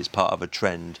surprise, because it's part of a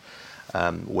trend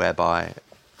whereby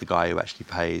the guy who actually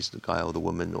pays, the guy or the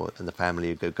woman and the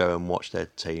family who go and watch their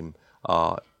team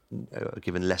are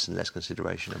given less and less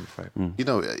consideration, I'm afraid.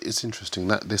 It's interesting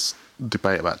that this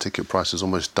debate about ticket prices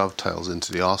almost dovetails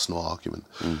into the Arsenal argument,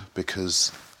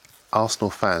 because Arsenal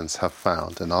fans have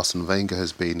found, and Arsene Wenger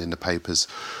has been in the papers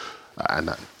and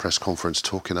at press conference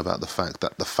talking about the fact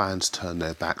that the fans turned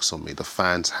their backs on me, the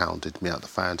fans hounded me out, the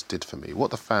fans did for me.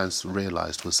 What the fans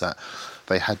realised was that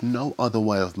they had no other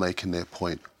way of making their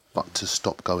point but to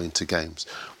stop going to games.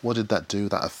 What did that do?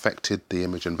 That affected the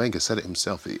image, and Wenger said it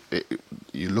himself.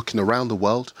 You're looking around the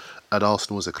world at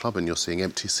Arsenal as a club and you're seeing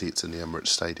empty seats in the Emirates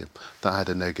Stadium. That had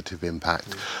a negative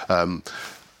impact. A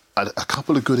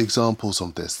couple of good examples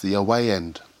of this. The away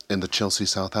end in the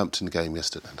Chelsea-Southampton game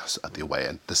yesterday, that's at the away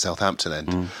end, the Southampton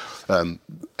end,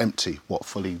 empty,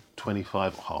 fully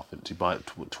 25, half empty, by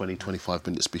 20, 25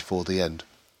 minutes before the end.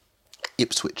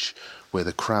 Ipswich, where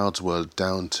the crowds were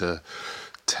down to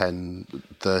 10,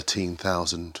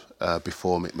 13,000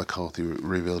 before Mick McCarthy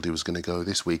revealed he was going to go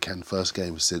this weekend. First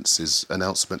game since his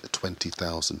announcement at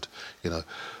 20,000.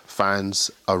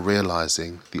 Fans are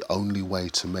realising the only way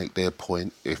to make their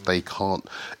point, if they can't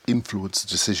influence the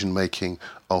decision-making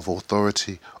of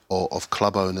authority or of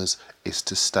club owners, is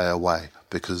to stay away,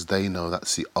 because they know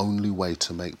that's the only way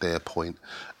to make their point.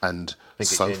 And I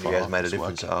think it has made a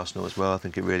difference at Arsenal as well. I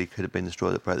think it really could have been the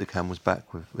straw that broke the camel's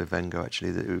back with Wenger,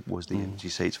 actually, that it was the empty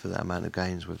seats for that amount of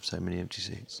games with so many empty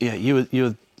seats. Yeah, you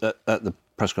were at the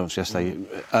press conference yesterday.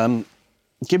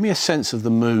 Give me a sense of the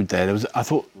mood there. I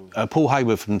thought Paul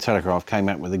Hayward from the Telegraph came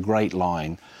out with a great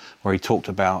line where he talked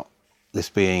about this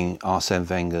being Arsene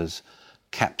Wenger's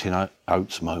Captain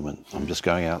Oates moment. I'm just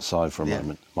going outside for a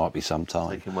moment. Might be some time.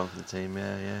 Taking one for the team,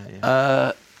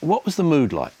 yeah. What was the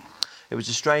mood like? It was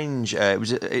a strange. It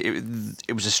was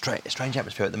a strange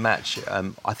atmosphere at the match.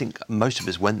 I think most of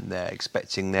us went there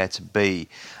expecting there to be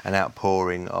an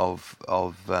outpouring of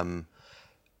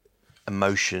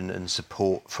emotion and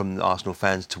support from the Arsenal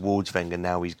fans towards Wenger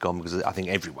now he's gone, because I think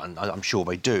everyone, I'm sure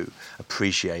they do,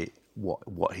 appreciate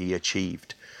what he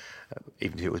achieved,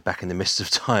 even if it was back in the midst of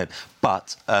time.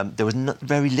 But there was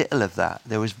very little of that.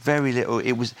 There was very little.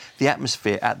 It was the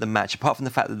atmosphere at the match, apart from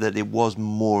the fact that it was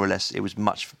more or less, it was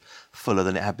much fuller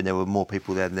than it had been. There were more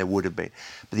people there than there would have been.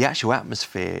 But the actual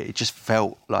atmosphere, it just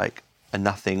felt like a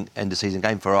nothing end of season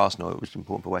game for Arsenal. It was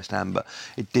important for West Ham, but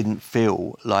it didn't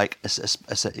feel like there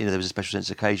was a special sense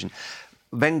of occasion.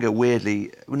 Wenger,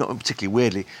 weirdly, not particularly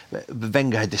weirdly, but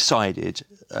Wenger had decided,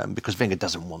 because Wenger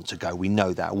doesn't want to go. We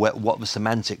know that. What the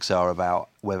semantics are about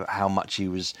how much he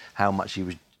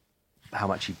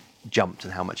jumped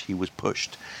and how much he was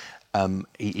pushed.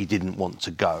 He didn't want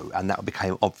to go, and that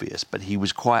became obvious. But he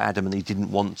was quite adamant he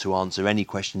didn't want to answer any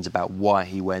questions about why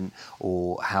he went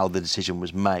or how the decision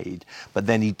was made. But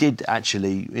then he did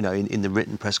actually, in the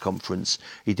written press conference,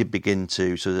 he did begin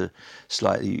to sort of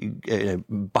slightly,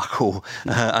 buckle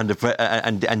under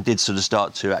and did sort of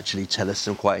start to actually tell us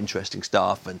some quite interesting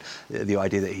stuff, and the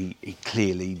idea that he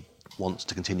clearly wants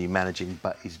to continue managing,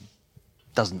 but he's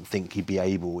doesn't think he'd be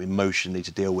able emotionally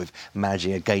to deal with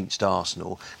managing against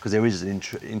Arsenal, because there is an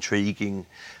intriguing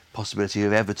possibility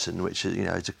of Everton, which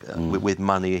is, with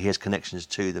money, he has connections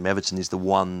to them. Everton is the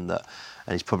one that,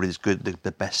 and he's probably as good,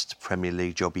 the best Premier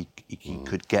League job he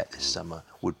could get this summer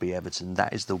would be Everton.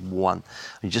 That is the one.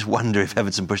 And you just wonder if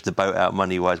Everton pushed the boat out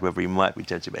money-wise, whether he might be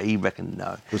tempted, but he reckoned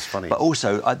no. It was funny. But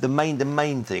also, the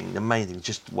main thing,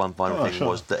 just one final thing,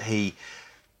 was that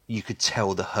you could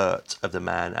tell the hurt of the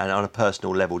man, and on a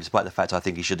personal level, despite the fact I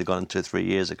think he should have gone 2 or 3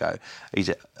 years ago, I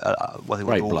think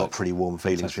we've all got pretty warm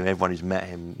feelings for him. Everyone who's met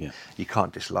him, you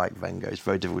can't dislike Wenger. It's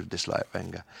very difficult to dislike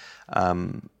Wenger.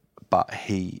 But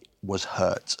he was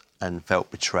hurt and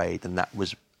felt betrayed, and that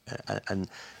was, and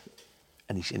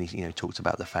he talked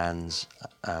about the fans,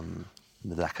 the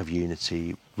lack of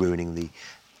unity, ruining the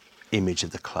image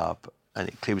of the club, and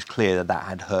it was clear that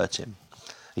had hurt him.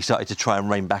 He started to try and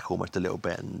rein back almost a little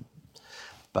bit,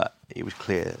 but it was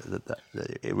clear that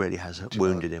it really has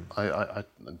wounded him. I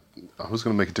was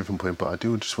going to make a different point, but I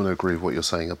do just want to agree with what you're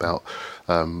saying about,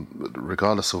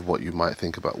 regardless of what you might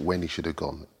think about when he should have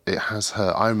gone, it has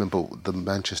hurt. I remember the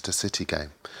Manchester City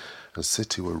game, and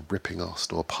City were ripping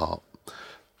Arsenal apart.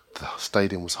 The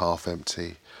stadium was half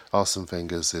empty. Arsene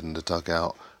Wenger's in the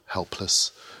dugout,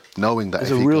 helpless, knowing that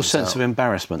there's a real sense of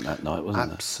embarrassment that night, wasn't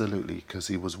there? Absolutely, because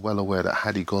he was well aware that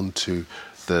had he gone to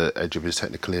the edge of his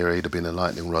technical area, he'd have been a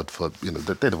lightning rod for,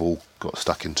 they'd have all got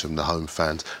stuck into him, the home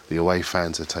fans. The away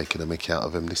fans are taking a mickey out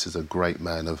of him. This is a great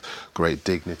man of great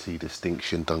dignity,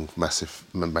 distinction, done massive,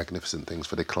 magnificent things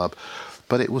for the club.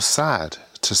 But it was sad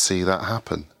to see that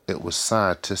happen. It was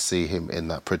sad to see him in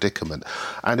that predicament.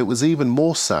 And it was even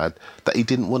more sad that he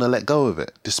didn't want to let go of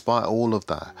it, despite all of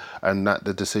that, and that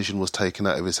the decision was taken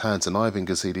out of his hands. And Ivan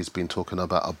Gazidis been talking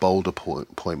about a bold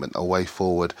appointment, a way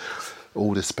forward,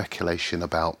 all this speculation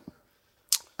about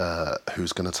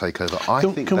who's going to take over.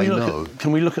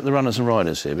 Can we look at the runners and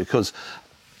riders here? Because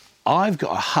I've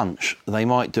got a hunch they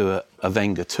might do a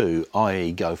Wenger too,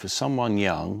 i.e. go for someone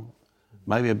young,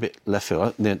 maybe a bit left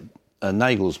field.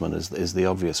 Nagelsmann is the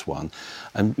obvious one.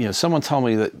 And, someone told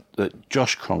me that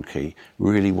Josh Kroenke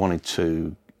really wanted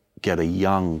to get a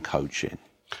young coach in.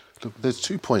 Look, there's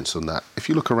 2 points on that. If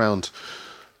you look around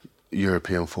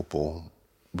European football,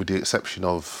 with the exception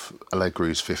of Allegri,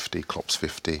 who's 50, Klopp's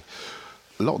 50,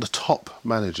 a lot of the top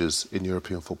managers in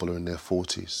European football are in their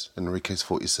 40s. Enrique's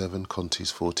 47,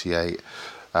 Conte's 48,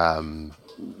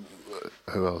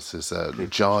 who else is there?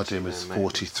 Jardim is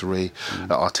 43.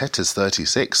 Arteta's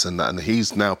 36, and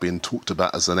he's now being talked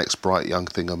about as the next bright young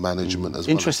thing of management as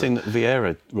well. Interesting that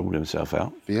Vieira ruled himself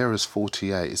out. Vieira's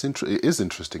 48. It is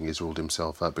interesting he's ruled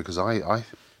himself out, because I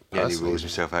he rules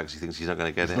himself out because he thinks he's not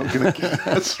going to get it.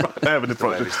 That's right. They're having a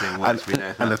problem.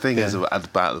 And the thing is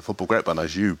about the football grapevine,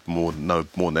 as you know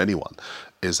more than anyone,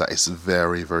 is that it's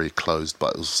very, very closed,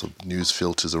 but there's some news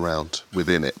filters around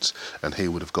within it, and he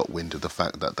would have got wind of the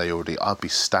fact that I'd be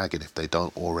staggered if they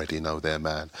don't already know their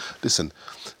man. Listen,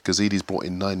 Gazidis brought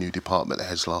in 9 new department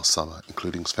heads last summer,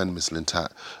 including Sven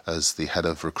Mislintat as the head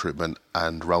of recruitment,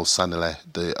 and Raul Sanele,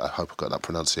 I hope I got that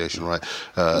pronunciation right,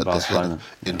 the head of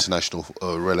international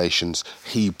relations.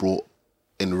 He brought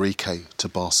Enrique to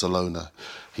Barcelona.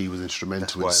 He was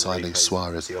instrumental in signing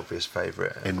Suarez. The obvious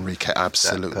favourite. Enrique,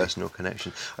 absolutely. That personal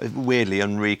connection. Weirdly,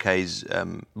 Enrique's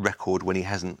record when he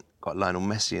hasn't got Lionel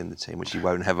Messi in the team, which he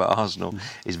won't have at Arsenal,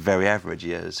 is very average.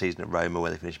 He had a season at Roma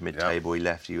where they finished mid-table. He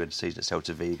left. He had a season at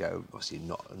Celta Vigo. Obviously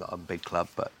not a big club,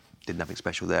 but did nothing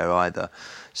special there either.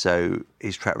 So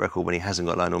his track record when he hasn't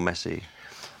got Lionel Messi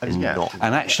is not.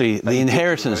 And actually, the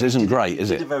inheritance isn't great,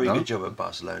 is it? He did a very good job at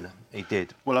Barcelona. He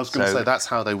did. Well, I was going to say that's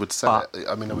how they would sell it.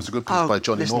 I mean, it was a good piece by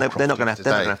Johnny Moorcroft. They're not going to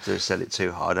have to sell it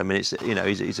too hard. I mean, it's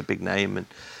he's a big name,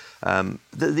 and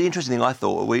the interesting thing I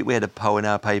thought, we had a poll in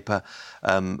our paper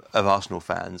of Arsenal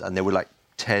fans, and there were like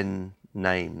 10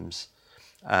 names.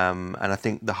 And I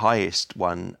think the highest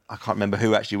one, I can't remember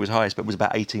who actually was highest, but it was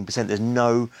about 18%. There's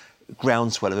no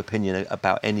groundswell of opinion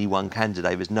about any one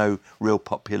candidate. There's no real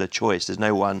popular choice. There's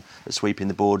no one that's sweeping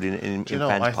the board in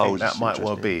fans' polls. I think that might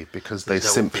well be because they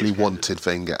simply wanted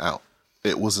Wenger out.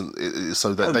 It wasn't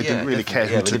so that they didn't really care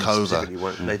who took over.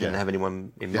 They didn't have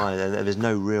anyone in mind. There's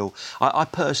no real. I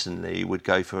personally would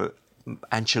go for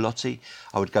Ancelotti.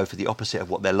 I would go for the opposite of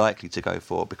what they're likely to go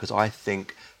for, because I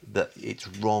think that it's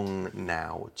wrong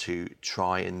now to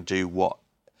try and do what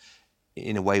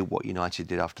United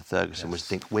did after Ferguson was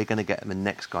think we're going to get the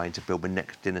next guy in to build the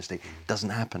next dynasty. It doesn't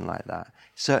happen like that.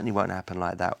 It certainly won't happen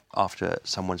like that after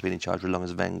someone's been in charge as long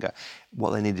as Wenger.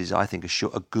 What they need is, I think,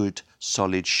 a good,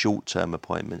 solid, short-term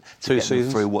appointment to get them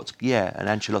through and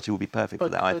Ancelotti will be perfect for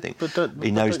that, I think.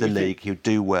 He knows the league, he'll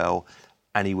do well,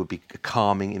 and he would be a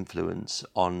calming influence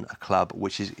on a club,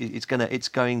 which is it's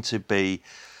going to be,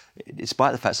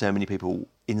 despite the fact so many people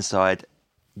inside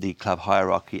the club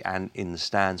hierarchy and in the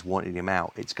stands wanting him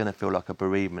out, it's going to feel like a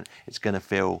bereavement. It's going to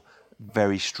feel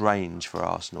very strange for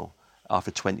Arsenal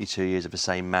after 22 years of the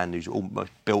same man who's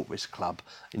almost built this club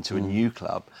into a new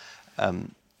club.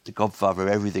 The godfather of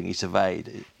everything he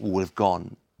surveyed all have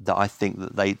gone. That I think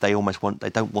that they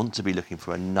don't want to be looking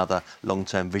for another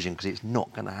long-term vision, because it's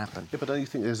not going to happen. Yeah, but don't you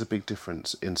think there's a big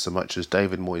difference in so much as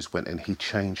David Moyes went and he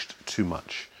changed too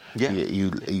much? Yeah,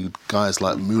 you guys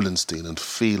like Meulenstein and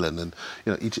Phelan, and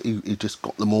he just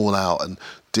got them all out and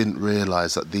didn't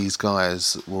realise that these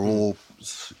guys were all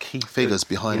key figures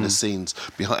behind the scenes.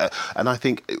 And I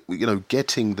think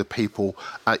getting the people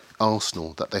at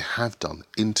Arsenal that they have done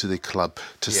into the club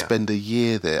to spend a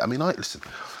year there. I mean,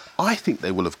 I think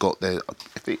they will have got there.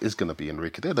 If it is going to be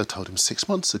Enrique, they'd have told him 6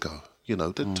 months ago.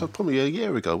 Probably a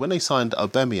year ago when they signed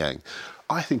Aubameyang.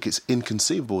 I think it's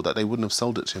inconceivable that they wouldn't have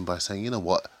sold it to him by saying, you know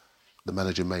what, the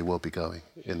manager may well be going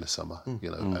in the summer,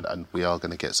 and we are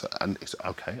going to get... And it's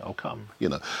okay, I'll come,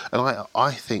 And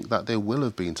I think that there will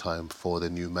have been time for the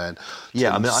new man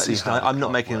I'm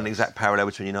not making an exact parallel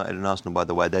between United and Arsenal, by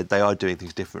the way. They are doing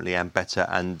things differently and better,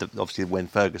 and obviously when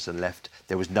Ferguson left,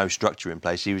 there was no structure in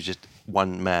place. He was just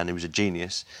one man who was a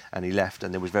genius, and he left,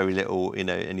 and there was very little,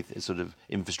 any sort of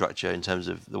infrastructure in terms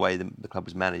of the way the club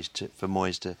was managed for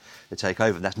Moyes to take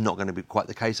over. And that's not going to be quite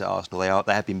the case at Arsenal.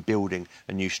 They have been building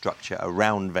a new structure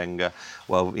around Wenger.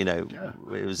 Well, it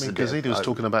was... Gazidi was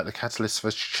talking about the catalyst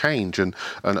for change and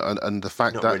the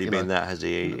fact not that... Not really been that, has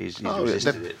he? He's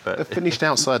resisted it. But... They've finished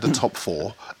outside the top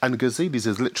four, and Gazidis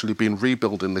has literally been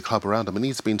rebuilding the club around him, and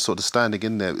he's been sort of standing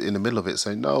in there in the middle of it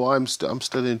saying, no, I'm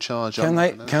still in charge.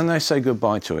 Can they say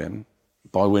goodbye to him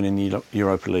by winning the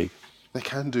Europa League? They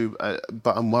can do,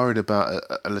 but I'm worried about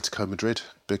Atletico Madrid,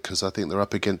 because I think they're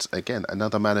up against, again,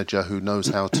 another manager who knows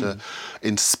how to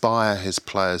inspire his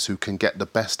players, who can get the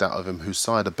best out of him, whose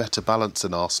side a better balance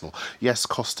than Arsenal. Yes,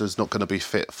 Costa's not going to be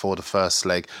fit for the first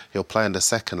leg. He'll play in the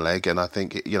second leg, and I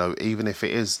think, even if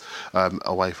it is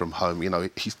away from home,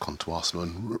 he's gone to Arsenal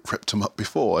and ripped them up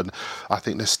before. And I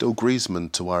think there's still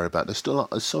Griezmann to worry about.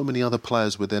 There's so many other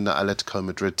players within that Atletico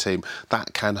Madrid team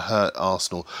that can hurt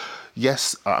Arsenal.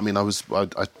 Yes, I mean, I watched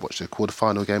the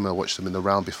quarter-final game, I watched them in the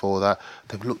round before that.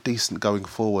 They looked decent going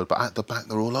forward, but at the back,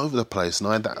 they're all over the place. And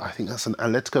I think that's an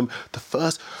Atletico...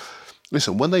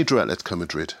 Listen, when they drew Atletico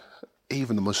Madrid,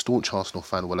 even the most staunch Arsenal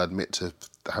fan will admit to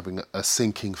having a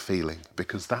sinking feeling,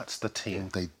 because that's the team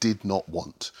they did not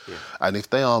want. Yeah. And if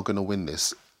they are going to win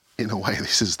this, in a way,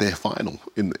 this is their final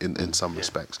in some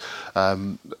respects.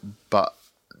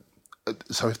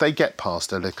 So if they get past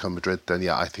Atletico Madrid, then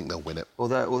I think they'll win it.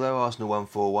 Although Arsenal won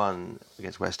 4-1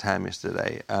 against West Ham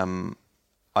yesterday,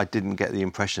 I didn't get the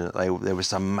impression that there was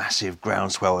some massive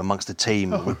groundswell amongst the team.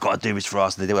 We've got to do this for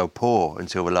Arsenal. They were poor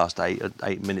until the last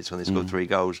 8 minutes when they scored 3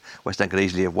 goals. West Ham could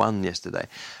easily have won yesterday.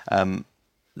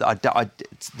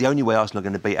 The only way Arsenal are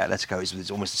going to beat Atletico is with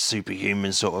this almost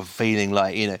superhuman sort of feeling,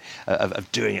 like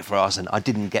of doing it for us. And I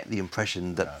didn't get the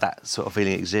impression that sort of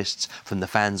feeling exists from the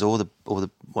fans or the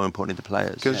more importantly the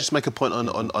players. Can I just make a point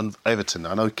on Everton?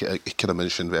 I know Kidder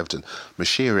mentioned Everton.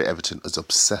 Moshiri at Everton is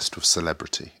obsessed with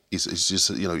celebrity. He's just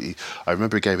I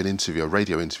remember he gave an interview, a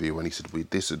radio interview, when he said,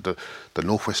 the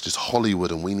Northwest is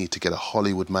Hollywood and we need to get a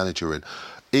Hollywood manager in.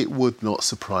 It would not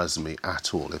surprise me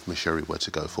at all if Moshiri were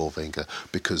to go for Wenger,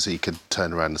 because he could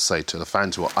turn around and say to the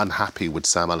fans who are unhappy with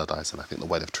Sam Allardyce, and I think the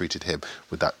way they've treated him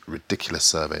with that ridiculous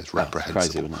survey is reprehensible.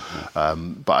 Crazy,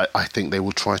 isn't it? But I think they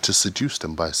will try to seduce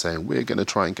them by saying, we're going to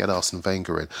try and get Arsene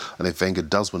Wenger in. And if Wenger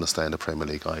does want to stay in the Premier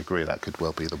League, I agree, that could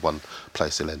well be the one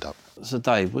place he'll end up. So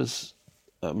Dave, was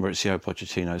Mauricio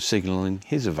Pochettino signalling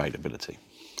his availability?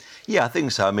 Yeah, I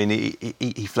think so. I mean,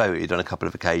 he floated on a couple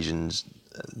of occasions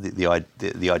the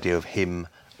idea of him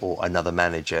or another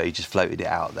manager. He just floated it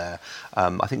out there.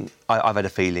 I think I've had a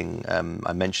feeling,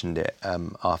 I mentioned it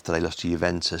after they lost to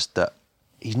Juventus, that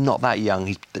he's not that young.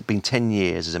 He's been 10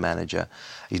 years as a manager.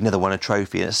 He's never won a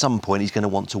trophy. And at some point, he's going to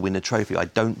want to win a trophy. I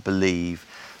don't believe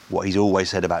what he's always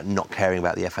said about not caring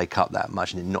about the FA Cup that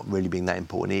much and it not really being that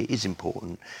important. It is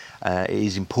important. It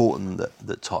is important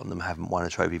that Tottenham haven't won a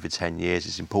trophy for 10 years.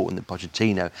 It's important that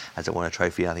Pochettino hasn't won a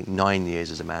trophy, I think, 9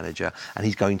 years as a manager. And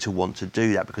he's going to want to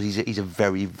do that because he's a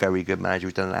very, very good manager.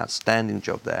 He's done an outstanding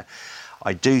job there.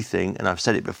 I do think, and I've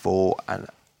said it before, and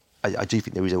I do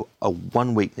think there is a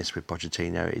one weakness with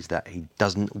Pochettino is that he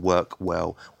doesn't work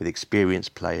well with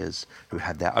experienced players who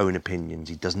have their own opinions.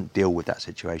 He doesn't deal with that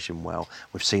situation well.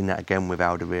 We've seen that again with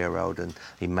Alderweireld, and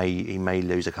he may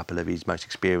lose a couple of his most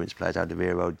experienced players.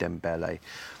 Alderweireld, Dembele,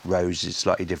 Rose is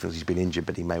slightly different. He's been injured,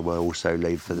 but he may well also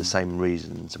leave for the same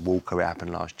reasons. Walker, it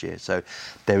happened last year. So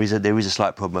there is a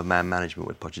slight problem of man management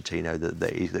with Pochettino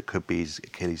that could be his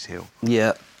Achilles heel.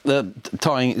 Yeah.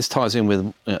 This ties in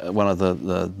with one of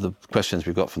the questions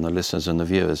we've got from the listeners and the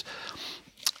viewers.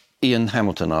 Ian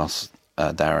Hamilton asks,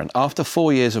 Darren, after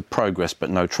 4 years of progress but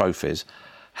no trophies,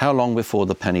 how long before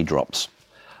the penny drops?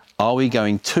 Are we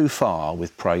going too far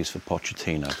with praise for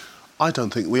Pochettino? I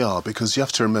don't think we are, because you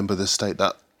have to remember the state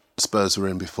that Spurs were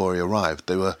in before he arrived.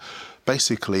 They were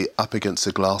basically up against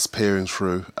the glass, peering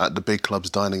through at the big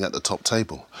clubs, dining at the top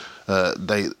table.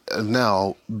 They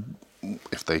now,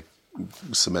 if they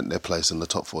cement their place in the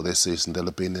top four this season, they'll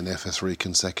have been in there for 3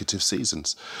 consecutive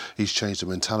seasons. He's changed the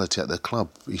mentality at the club.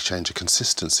 He's changed the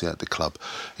consistency at the club.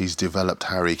 He's developed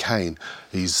Harry Kane.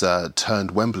 He's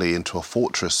turned Wembley into a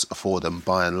fortress for them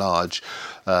by and large,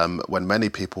 when many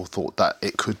people thought that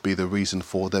it could be the reason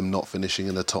for them not finishing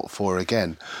in the top 4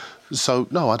 again. So,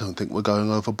 no, I don't think we're going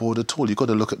overboard at all. You've got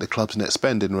to look at the club's net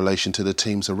spend in relation to the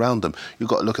teams around them. You've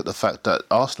got to look at the fact that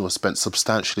Arsenal has spent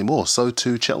substantially more, so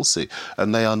too Chelsea,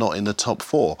 and they are not in the top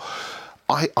 4.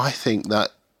 I think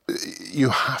that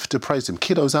you have to praise him.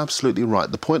 Kiddo's absolutely right.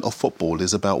 The point of football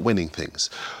is about winning things.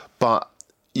 But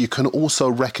you can also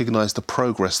recognise the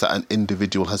progress that an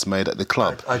individual has made at the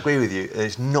club. I agree with you.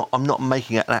 I'm not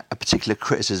making a particular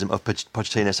criticism of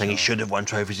Pochettino saying he should have won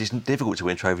trophies. It's difficult to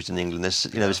win trophies in England.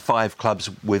 There's 5 clubs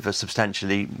with a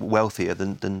substantially wealthier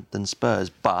than Spurs.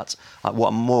 But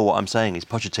what I'm saying is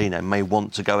Pochettino may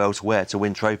want to go elsewhere to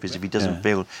win trophies if he doesn't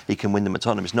feel he can win them at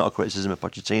Tottenham. It's not a criticism of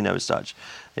Pochettino as such.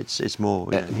 It's more.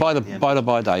 By the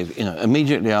by, Dave,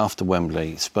 immediately after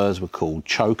Wembley, Spurs were called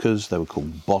chokers. They were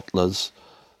called bottlers.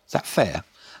 Is that fair?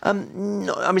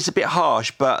 No, I mean, it's a bit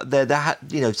harsh, but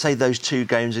say those 2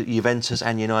 games at Juventus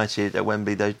and United at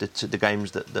Wembley, the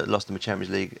games that lost them the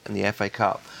Champions League and the FA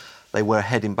Cup, they were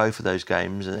ahead in both of those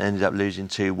games and ended up losing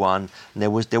 2-1. And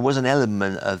there was an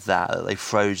element of that they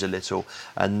froze a little,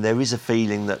 and there is a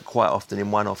feeling that quite often in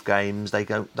one-off games they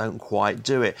don't quite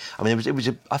do it. I mean,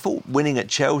 I thought winning at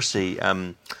Chelsea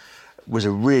was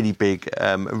a really big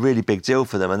deal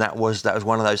for them, and that was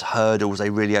one of those hurdles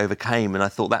they really overcame. And I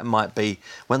thought that might be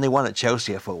when they won at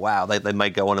Chelsea. I thought, wow, they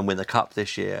may go on and win the cup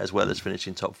this year as well as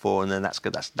finishing top 4, and then that's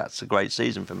good. That's a great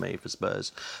season for me for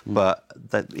Spurs. But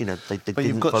they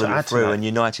didn't follow it through, and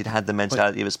United had the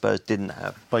mentality that Spurs didn't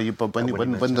have. When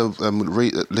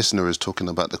the listener is talking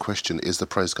about the question, is the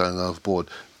praise going overboard?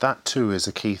 That too is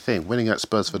a key thing. Winning at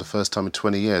Spurs for the first time in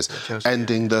 20 years,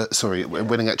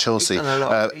 winning at Chelsea,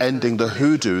 ending the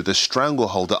hoodoo, the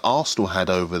stranglehold that Arsenal had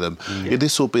over them.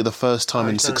 This will be the first time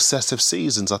in successive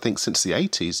seasons, I think, since the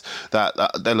 80s, that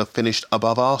they'll have finished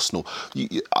above Arsenal.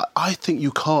 I think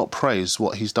you can't praise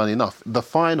what he's done enough. The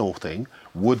final thing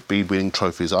would be winning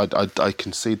trophies. I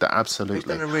concede that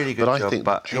absolutely. He's done a really good job,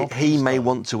 but he may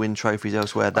want to win trophies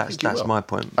elsewhere. That's my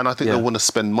point. And I think they'll want to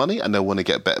spend money and they'll want to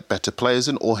get better players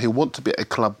in, or he'll want to be at a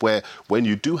club where when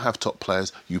you do have top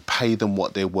players, you pay them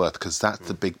what they're worth, because that's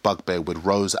the big bugbear with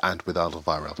Rose and with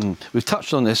Alderweireld. We've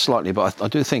touched on this slightly, but I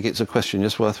do think it's a question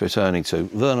just worth returning to.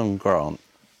 Vernon Grant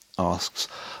asks,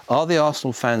 are the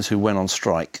Arsenal fans who went on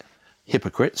strike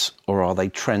hypocrites, or are they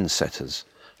trendsetters?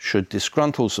 Should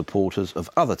disgruntled supporters of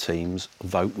other teams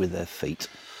vote with their feet?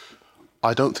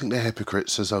 I don't think they're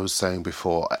hypocrites, as I was saying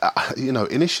before.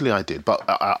 Initially I did, but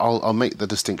I'll make the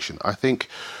distinction. I think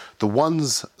the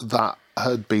ones that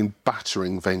had been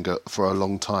battering Wenger for a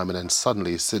long time, and then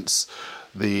suddenly, since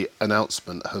the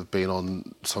announcement, have been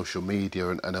on social media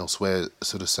and elsewhere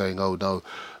sort of saying, oh no,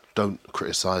 don't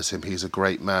criticise him, he's a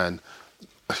great man.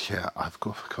 Yeah, I've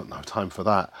got no time for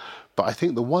that. But I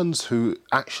think the ones who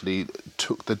actually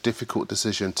took the difficult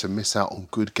decision to miss out on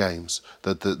good games,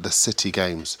 the City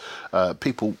games,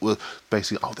 people were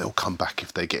basically, they'll come back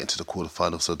if they get into the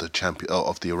quarterfinals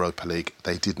of the Europa League.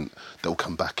 They didn't. They'll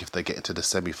come back if they get into the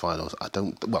semi-finals.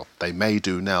 They may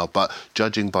do now, but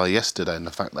judging by yesterday and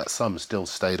the fact that some still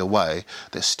stayed away,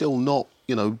 they're still not,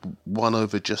 won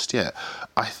over just yet.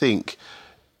 I think,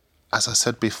 as I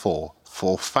said before,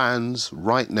 for fans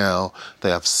right now,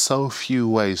 they have so few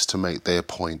ways to make their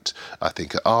point. I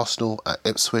think at Arsenal, at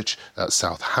Ipswich, at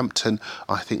Southampton,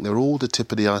 I think they're all the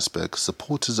tip of the iceberg.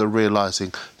 Supporters are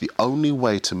realising the only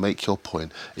way to make your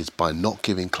point is by not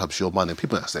giving clubs your money.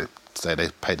 People say, say they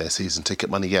pay their season ticket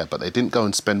money, but they didn't go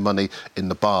and spend money in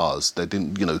the bars. They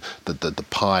didn't, the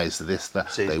pies, this,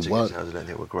 that. Season they weren't. I don't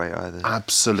think were great either.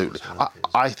 Absolutely.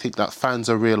 I think that fans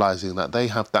are realising that they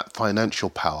have that financial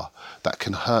power that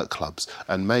can hurt clubs,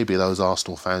 and maybe those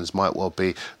Arsenal fans might well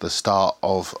be the start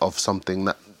of something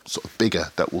that sort of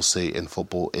bigger that we'll see in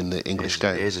football in the English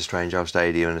game. It is a strange old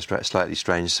stadium and a slightly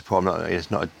strange support.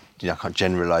 I can't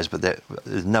generalise, but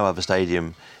there's no other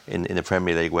stadium in the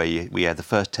Premier League where we had the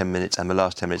first 10 minutes and the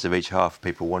last 10 minutes of each half,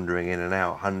 people wandering in and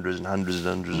out, hundreds and hundreds and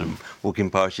hundreds of them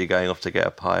walking past you, going off to get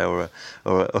a pie or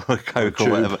a Coke or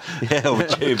whatever. Yeah, or a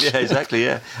tube. Yeah, exactly.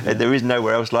 Yeah, there is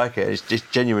nowhere else like it. It's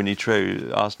just genuinely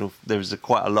true. Arsenal. There's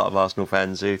quite a lot of Arsenal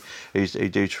fans who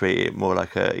do treat it more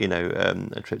like a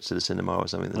trip to the cinema or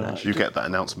something than that. You get that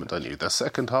announcement, don't you? The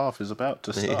second half is about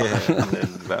to start. Yeah, and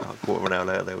then about a quarter of an hour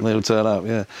later they'll turn up.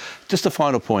 Yeah. Just a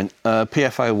final point.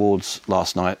 PFA Awards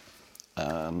last night.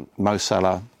 Mo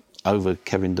Salah over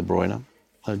Kevin De Bruyne.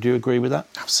 Do you agree with that?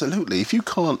 Absolutely. If you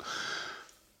can't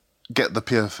get the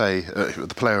PFA,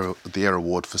 the Player of the Year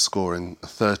award for scoring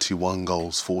 31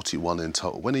 goals, 41 in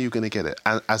total, when are you going to get it?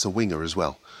 As a winger as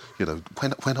well.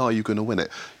 When are you going to win it?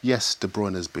 Yes, De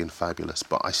Bruyne has been fabulous,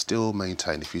 but I still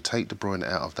maintain if you take De Bruyne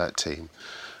out of that team,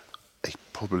 they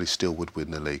probably still would win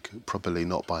the league. Probably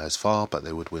not by as far, but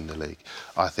they would win the league.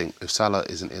 I think if Salah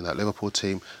isn't in that Liverpool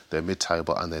team, they're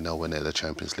mid-table and they're nowhere near the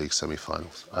Champions League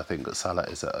semi-finals. I think that Salah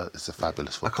is a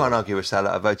fabulous footballer. I can't argue with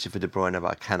Salah. I voted for De Bruyne,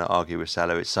 but I cannot argue with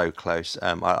Salah. It's so close.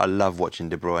 I love watching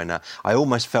De Bruyne. I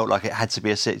almost felt like it had to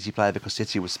be a City player because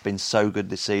City has been so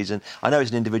good this season. I know it's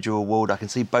an individual award. I can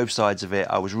see both sides of it.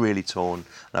 I was really torn,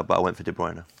 but I went for De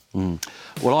Bruyne.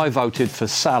 Well, I voted for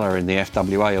Salah in the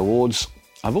FWA Awards.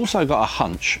 I've also got a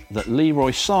hunch that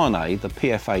Leroy Sané, the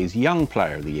PFA's Young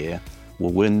Player of the Year, will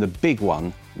win the big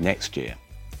one next year.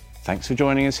 Thanks for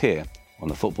joining us here on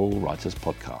the Football Writers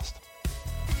Podcast.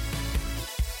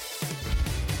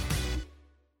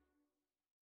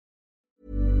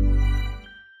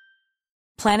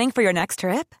 Planning for your next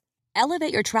trip?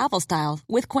 Elevate your travel style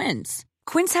with Quince.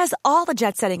 Quince has all the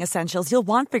jet-setting essentials you'll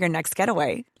want for your next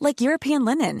getaway, like European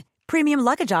linen, premium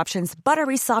luggage options,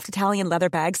 buttery soft Italian leather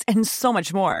bags, and so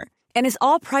much more. And is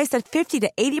all priced at 50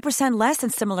 to 80% less than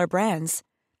similar brands.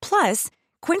 Plus,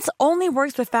 Quince only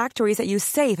works with factories that use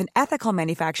safe and ethical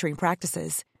manufacturing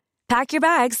practices. Pack your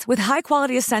bags with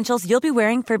high-quality essentials you'll be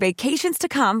wearing for vacations to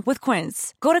come with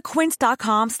Quince. Go to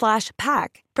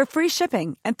quince.com/pack for free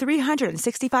shipping and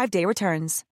 365-day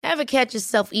returns. Ever catch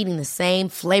yourself eating the same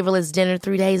flavorless dinner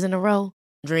 3 days in a row?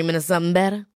 Dreaming of something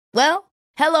better? Well,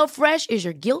 HelloFresh is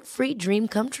your guilt-free dream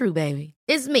come true, baby.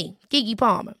 It's me, Keke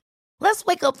Palmer. Let's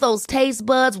wake up those taste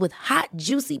buds with hot,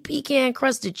 juicy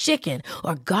pecan-crusted chicken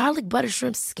or garlic butter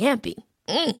shrimp scampi.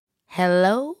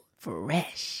 Hello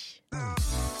Fresh.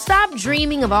 Stop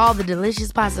dreaming of all the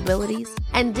delicious possibilities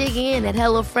and dig in at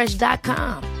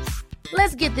HelloFresh.com.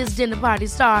 Let's get this dinner party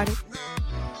started.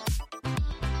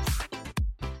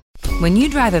 When you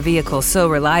drive a vehicle so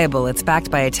reliable it's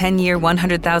backed by a 10-year,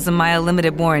 100,000-mile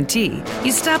limited warranty,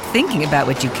 you stop thinking about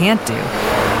what you can't do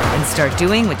and start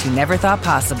doing what you never thought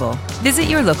possible. Visit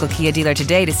your local Kia dealer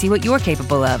today to see what you're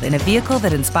capable of in a vehicle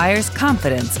that inspires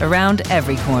confidence around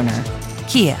every corner.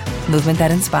 Kia, movement that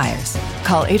inspires.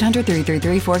 Call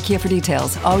 800-333-4KIA for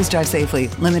details. Always drive safely.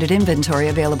 Limited inventory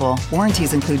available.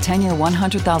 Warranties include 10-year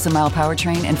 100,000-mile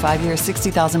powertrain and 5-year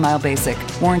 60,000-mile basic.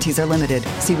 Warranties are limited.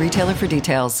 See retailer for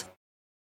details.